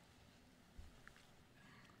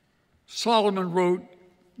 Solomon wrote,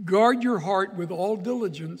 "Guard your heart with all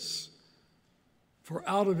diligence, for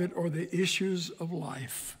out of it are the issues of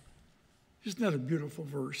life." Isn't that a beautiful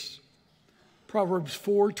verse? Proverbs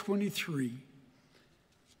 4:23.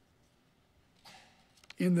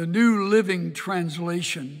 In the New Living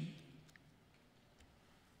Translation,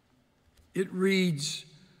 it reads,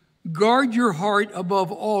 "Guard your heart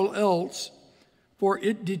above all else, for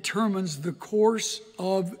it determines the course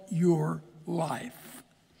of your life."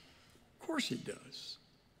 course it does.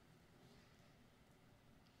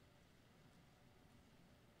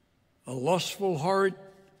 A lustful heart,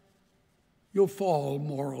 you'll fall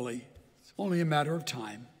morally. It's only a matter of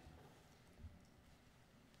time.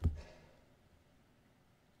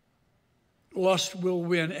 Lust will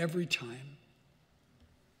win every time.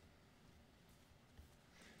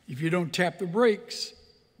 If you don't tap the brakes,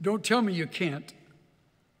 don't tell me you can't.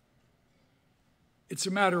 It's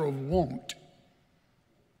a matter of won't.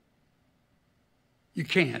 You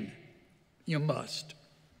can. You must.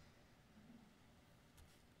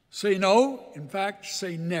 Say no. In fact,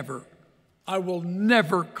 say never. I will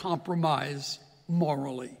never compromise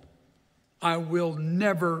morally. I will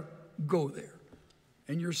never go there.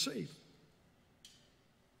 And you're safe.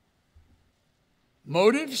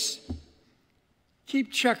 Motives,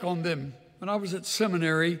 keep check on them. When I was at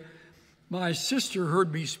seminary, my sister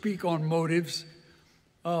heard me speak on motives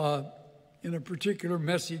in a particular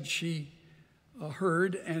message she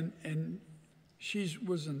heard, and she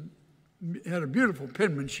had a beautiful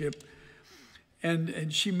penmanship,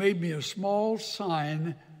 and she made me a small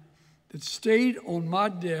sign that stayed on my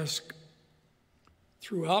desk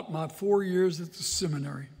throughout my 4 years at the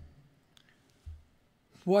seminary.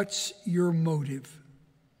 What's your motive?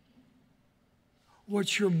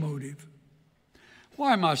 What's your motive?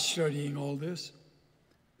 Why am I studying all this?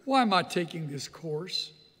 Why am I taking this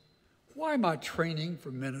course? Why am I training for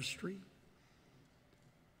ministry?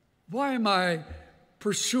 Why am I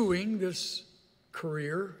pursuing this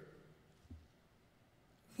career?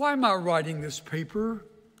 Why am I writing this paper?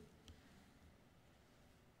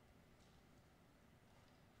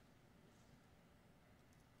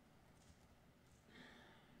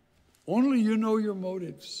 Only you know your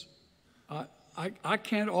motives. I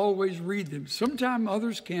can't always read them. Sometimes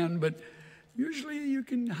others can, but usually you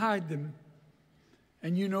can hide them.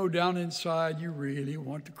 And you know down inside you really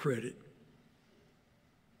want the credit.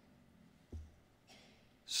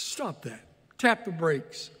 Stop that. Tap the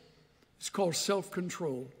brakes. It's called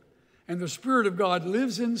self-control. And the Spirit of God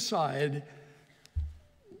lives inside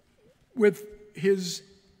with his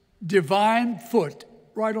divine foot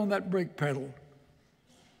right on that brake pedal,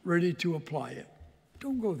 ready to apply it.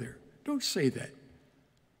 Don't go there. Don't say that.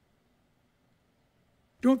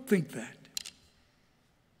 Don't think that.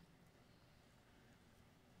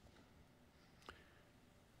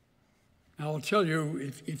 Now, I'll tell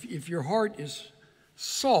you, if your heart is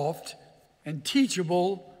soft and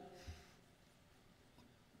teachable,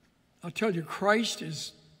 I'll tell you, Christ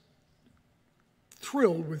is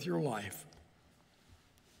thrilled with your life.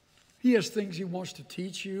 He has things he wants to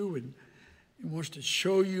teach you, and he wants to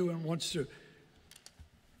show you, and wants to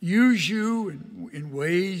use you in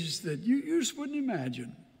ways that you just wouldn't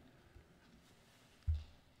imagine.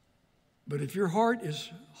 But if your heart is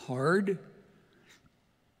hard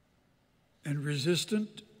and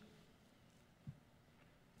resistant,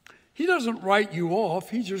 he doesn't write you off.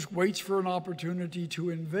 He just waits for an opportunity to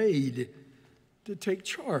invade, to take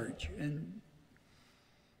charge. And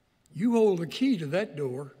you hold the key to that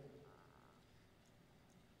door.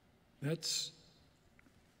 It's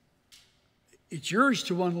yours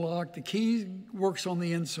to unlock. The key works on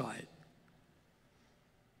the inside.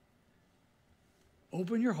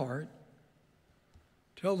 Open your heart.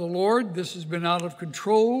 Tell the Lord, this has been out of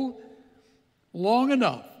control long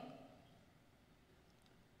enough.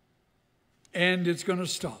 And it's going to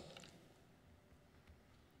stop.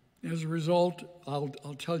 As a result,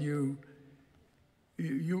 I'll tell you,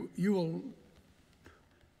 you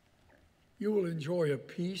will enjoy a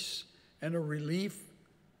peace and a relief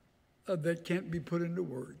that can't be put into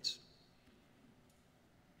words.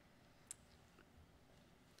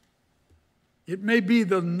 It may be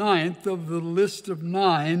the 9th of the list of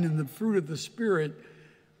 9 in the fruit of the Spirit,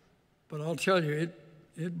 but I'll tell you,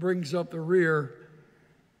 it brings up the rear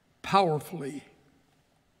powerfully.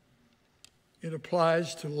 It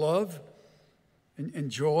applies to love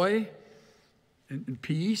and joy and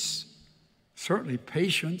peace, certainly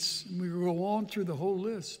patience. And we go on through the whole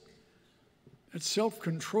list. That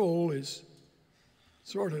self-control is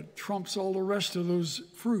sort of trumps all the rest of those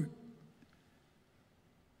fruit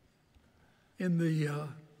in the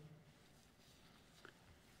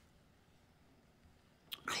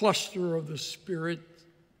cluster of the Spirit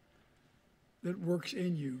that works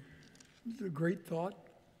in you. It's a great thought.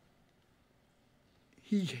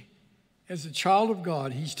 He, as a child of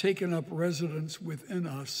God, he's taken up residence within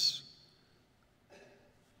us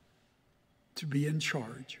to be in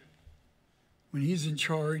charge. When he's in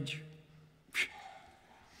charge,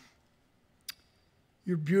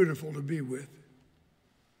 you're beautiful to be with.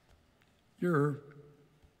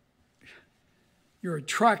 You're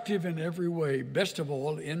attractive in every way, best of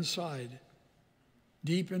all, inside,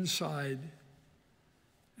 deep inside.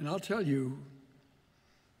 And I'll tell you,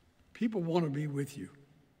 people want to be with you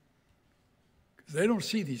because they don't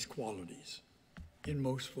see these qualities in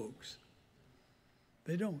most folks.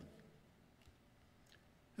 They don't.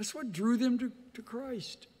 That's what drew them to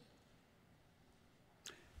Christ.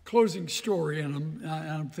 Closing story, and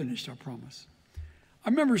I'm finished, I promise. I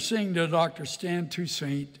remember saying to Dr. Stan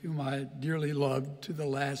Toussaint, whom I dearly loved to the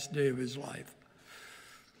last day of his life,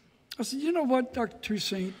 I said, you know what, Dr.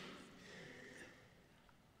 Toussaint?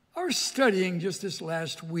 I was studying just this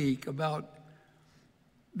last week about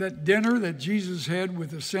that dinner that Jesus had with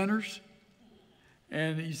the sinners.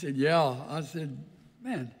 And he said, yeah. I said,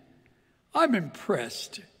 man, I'm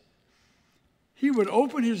impressed. He would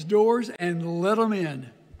open his doors and let them in.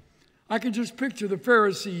 I could just picture the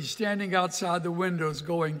Pharisees standing outside the windows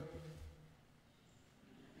going,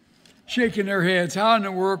 shaking their heads. How in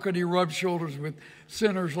the world could he rub shoulders with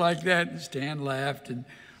sinners like that? And Stan laughed. And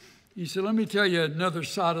he said, let me tell you another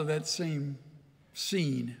side of that same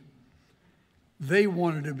scene. They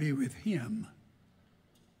wanted to be with him.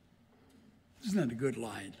 Isn't that a good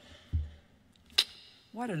line?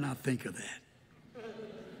 Why didn't I think of that?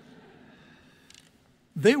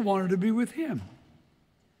 They wanted to be with him.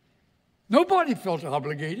 Nobody felt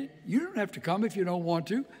obligated. You don't have to come if you don't want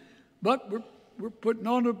to. But we're putting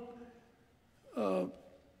on a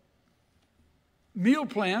meal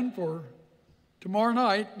plan for tomorrow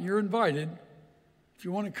night. You're invited. If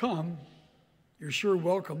you want to come, you're sure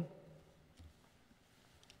welcome.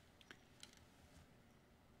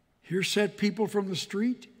 Here sat people from the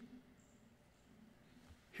street.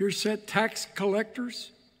 Here sat tax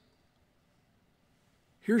collectors.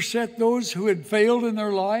 Here sat those who had failed in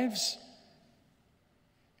their lives.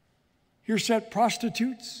 Here sat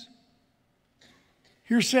prostitutes.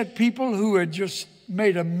 Here sat people who had just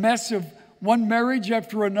made a mess of one marriage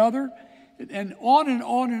after another. And on and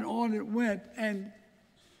on and on it went. And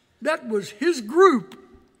that was his group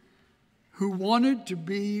who wanted to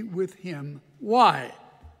be with him. Why?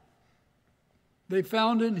 They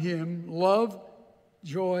found in him love,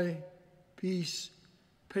 joy, peace,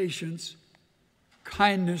 patience,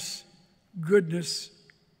 kindness, goodness.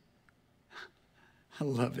 I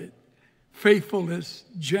love it. Faithfulness,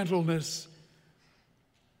 gentleness,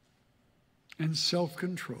 and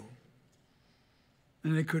self-control.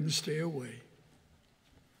 And they couldn't stay away.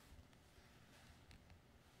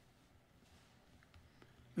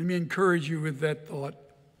 Let me encourage you with that thought.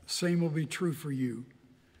 The same will be true for you.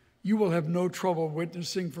 You will have no trouble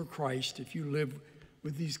witnessing for Christ if you live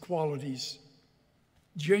with these qualities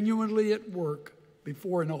genuinely at work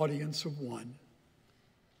before an audience of one.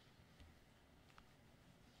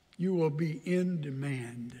 You will be in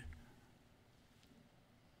demand.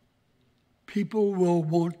 People will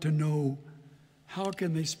want to know, how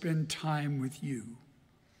can they spend time with you?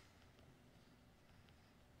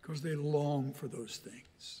 Because they long for those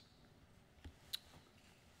things.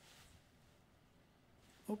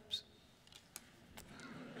 Oops.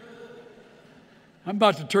 I'm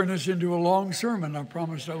about to turn this into a long sermon. I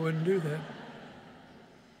promised I wouldn't do that.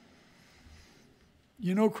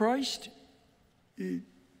 You know Christ? You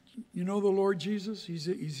know the Lord Jesus? He's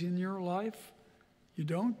in your life? You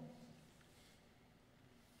don't?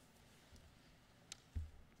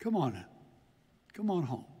 Come on. Come on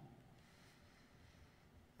home.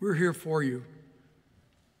 We're here for you.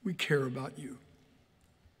 We care about you.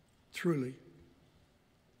 Truly.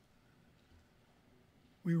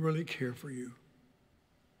 We really care for you.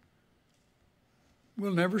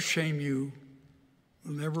 We'll never shame you.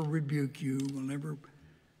 We'll never rebuke you. We'll never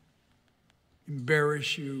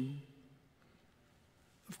embarrass you.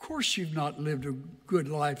 Of course you've not lived a good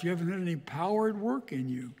life. You haven't had any power at work in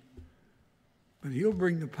you. But he'll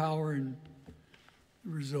bring the power, and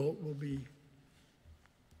the result will be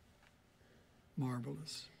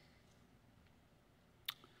marvelous.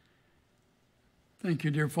 Thank you,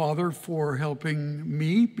 dear Father, for helping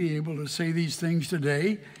me be able to say these things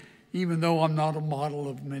today, even though I'm not a model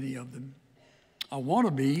of many of them. I want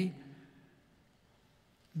to be.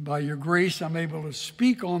 By your grace, I'm able to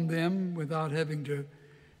speak on them without having to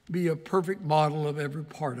be a perfect model of every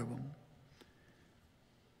part of them.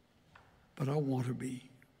 But I want to be.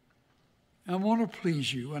 I want to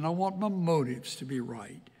please you, and I want my motives to be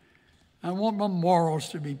right. I want my morals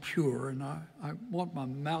to be pure, and I want my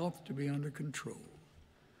mouth to be under control.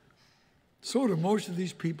 So do most of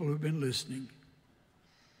these people who've been listening.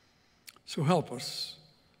 So help us,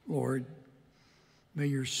 Lord. May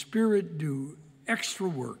your Spirit do extra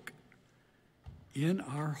work in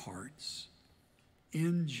our hearts.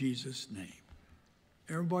 In Jesus' name.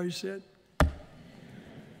 Everybody said?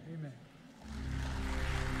 Amen.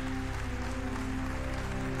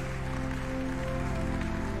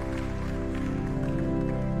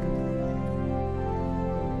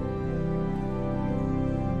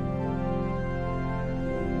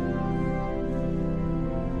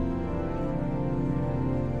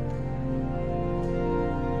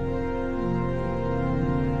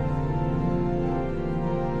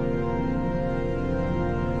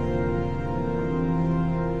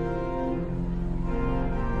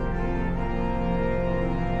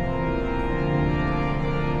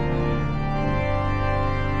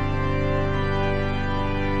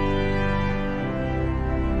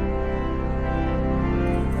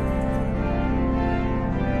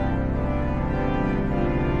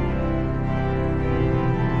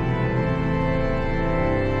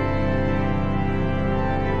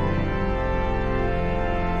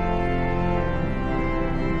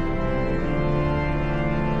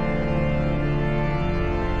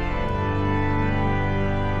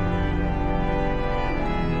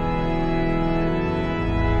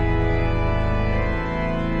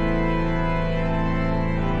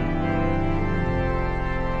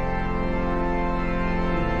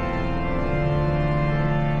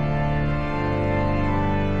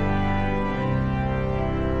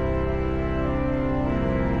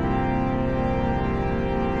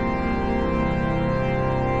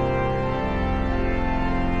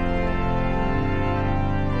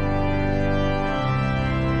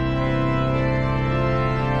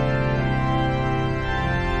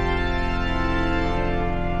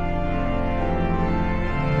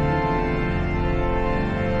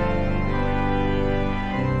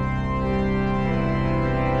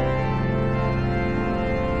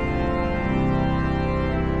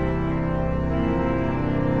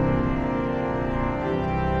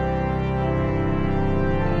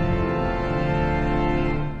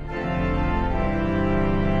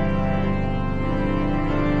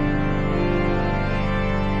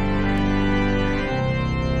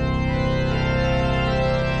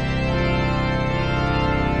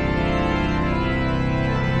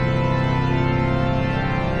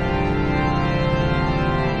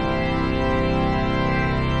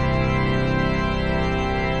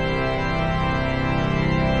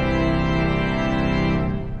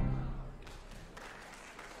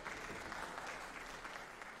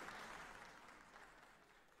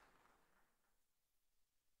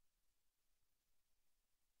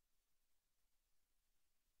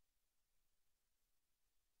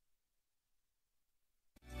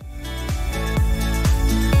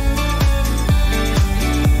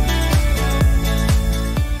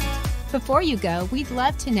 Before you go, we'd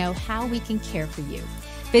love to know how we can care for you.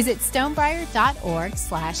 Visit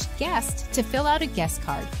stonebriar.org/guest to fill out a guest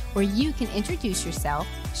card where you can introduce yourself,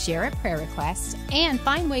 share a prayer request, and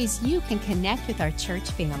find ways you can connect with our church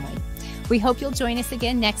family. We hope you'll join us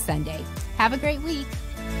again next Sunday. Have a great week.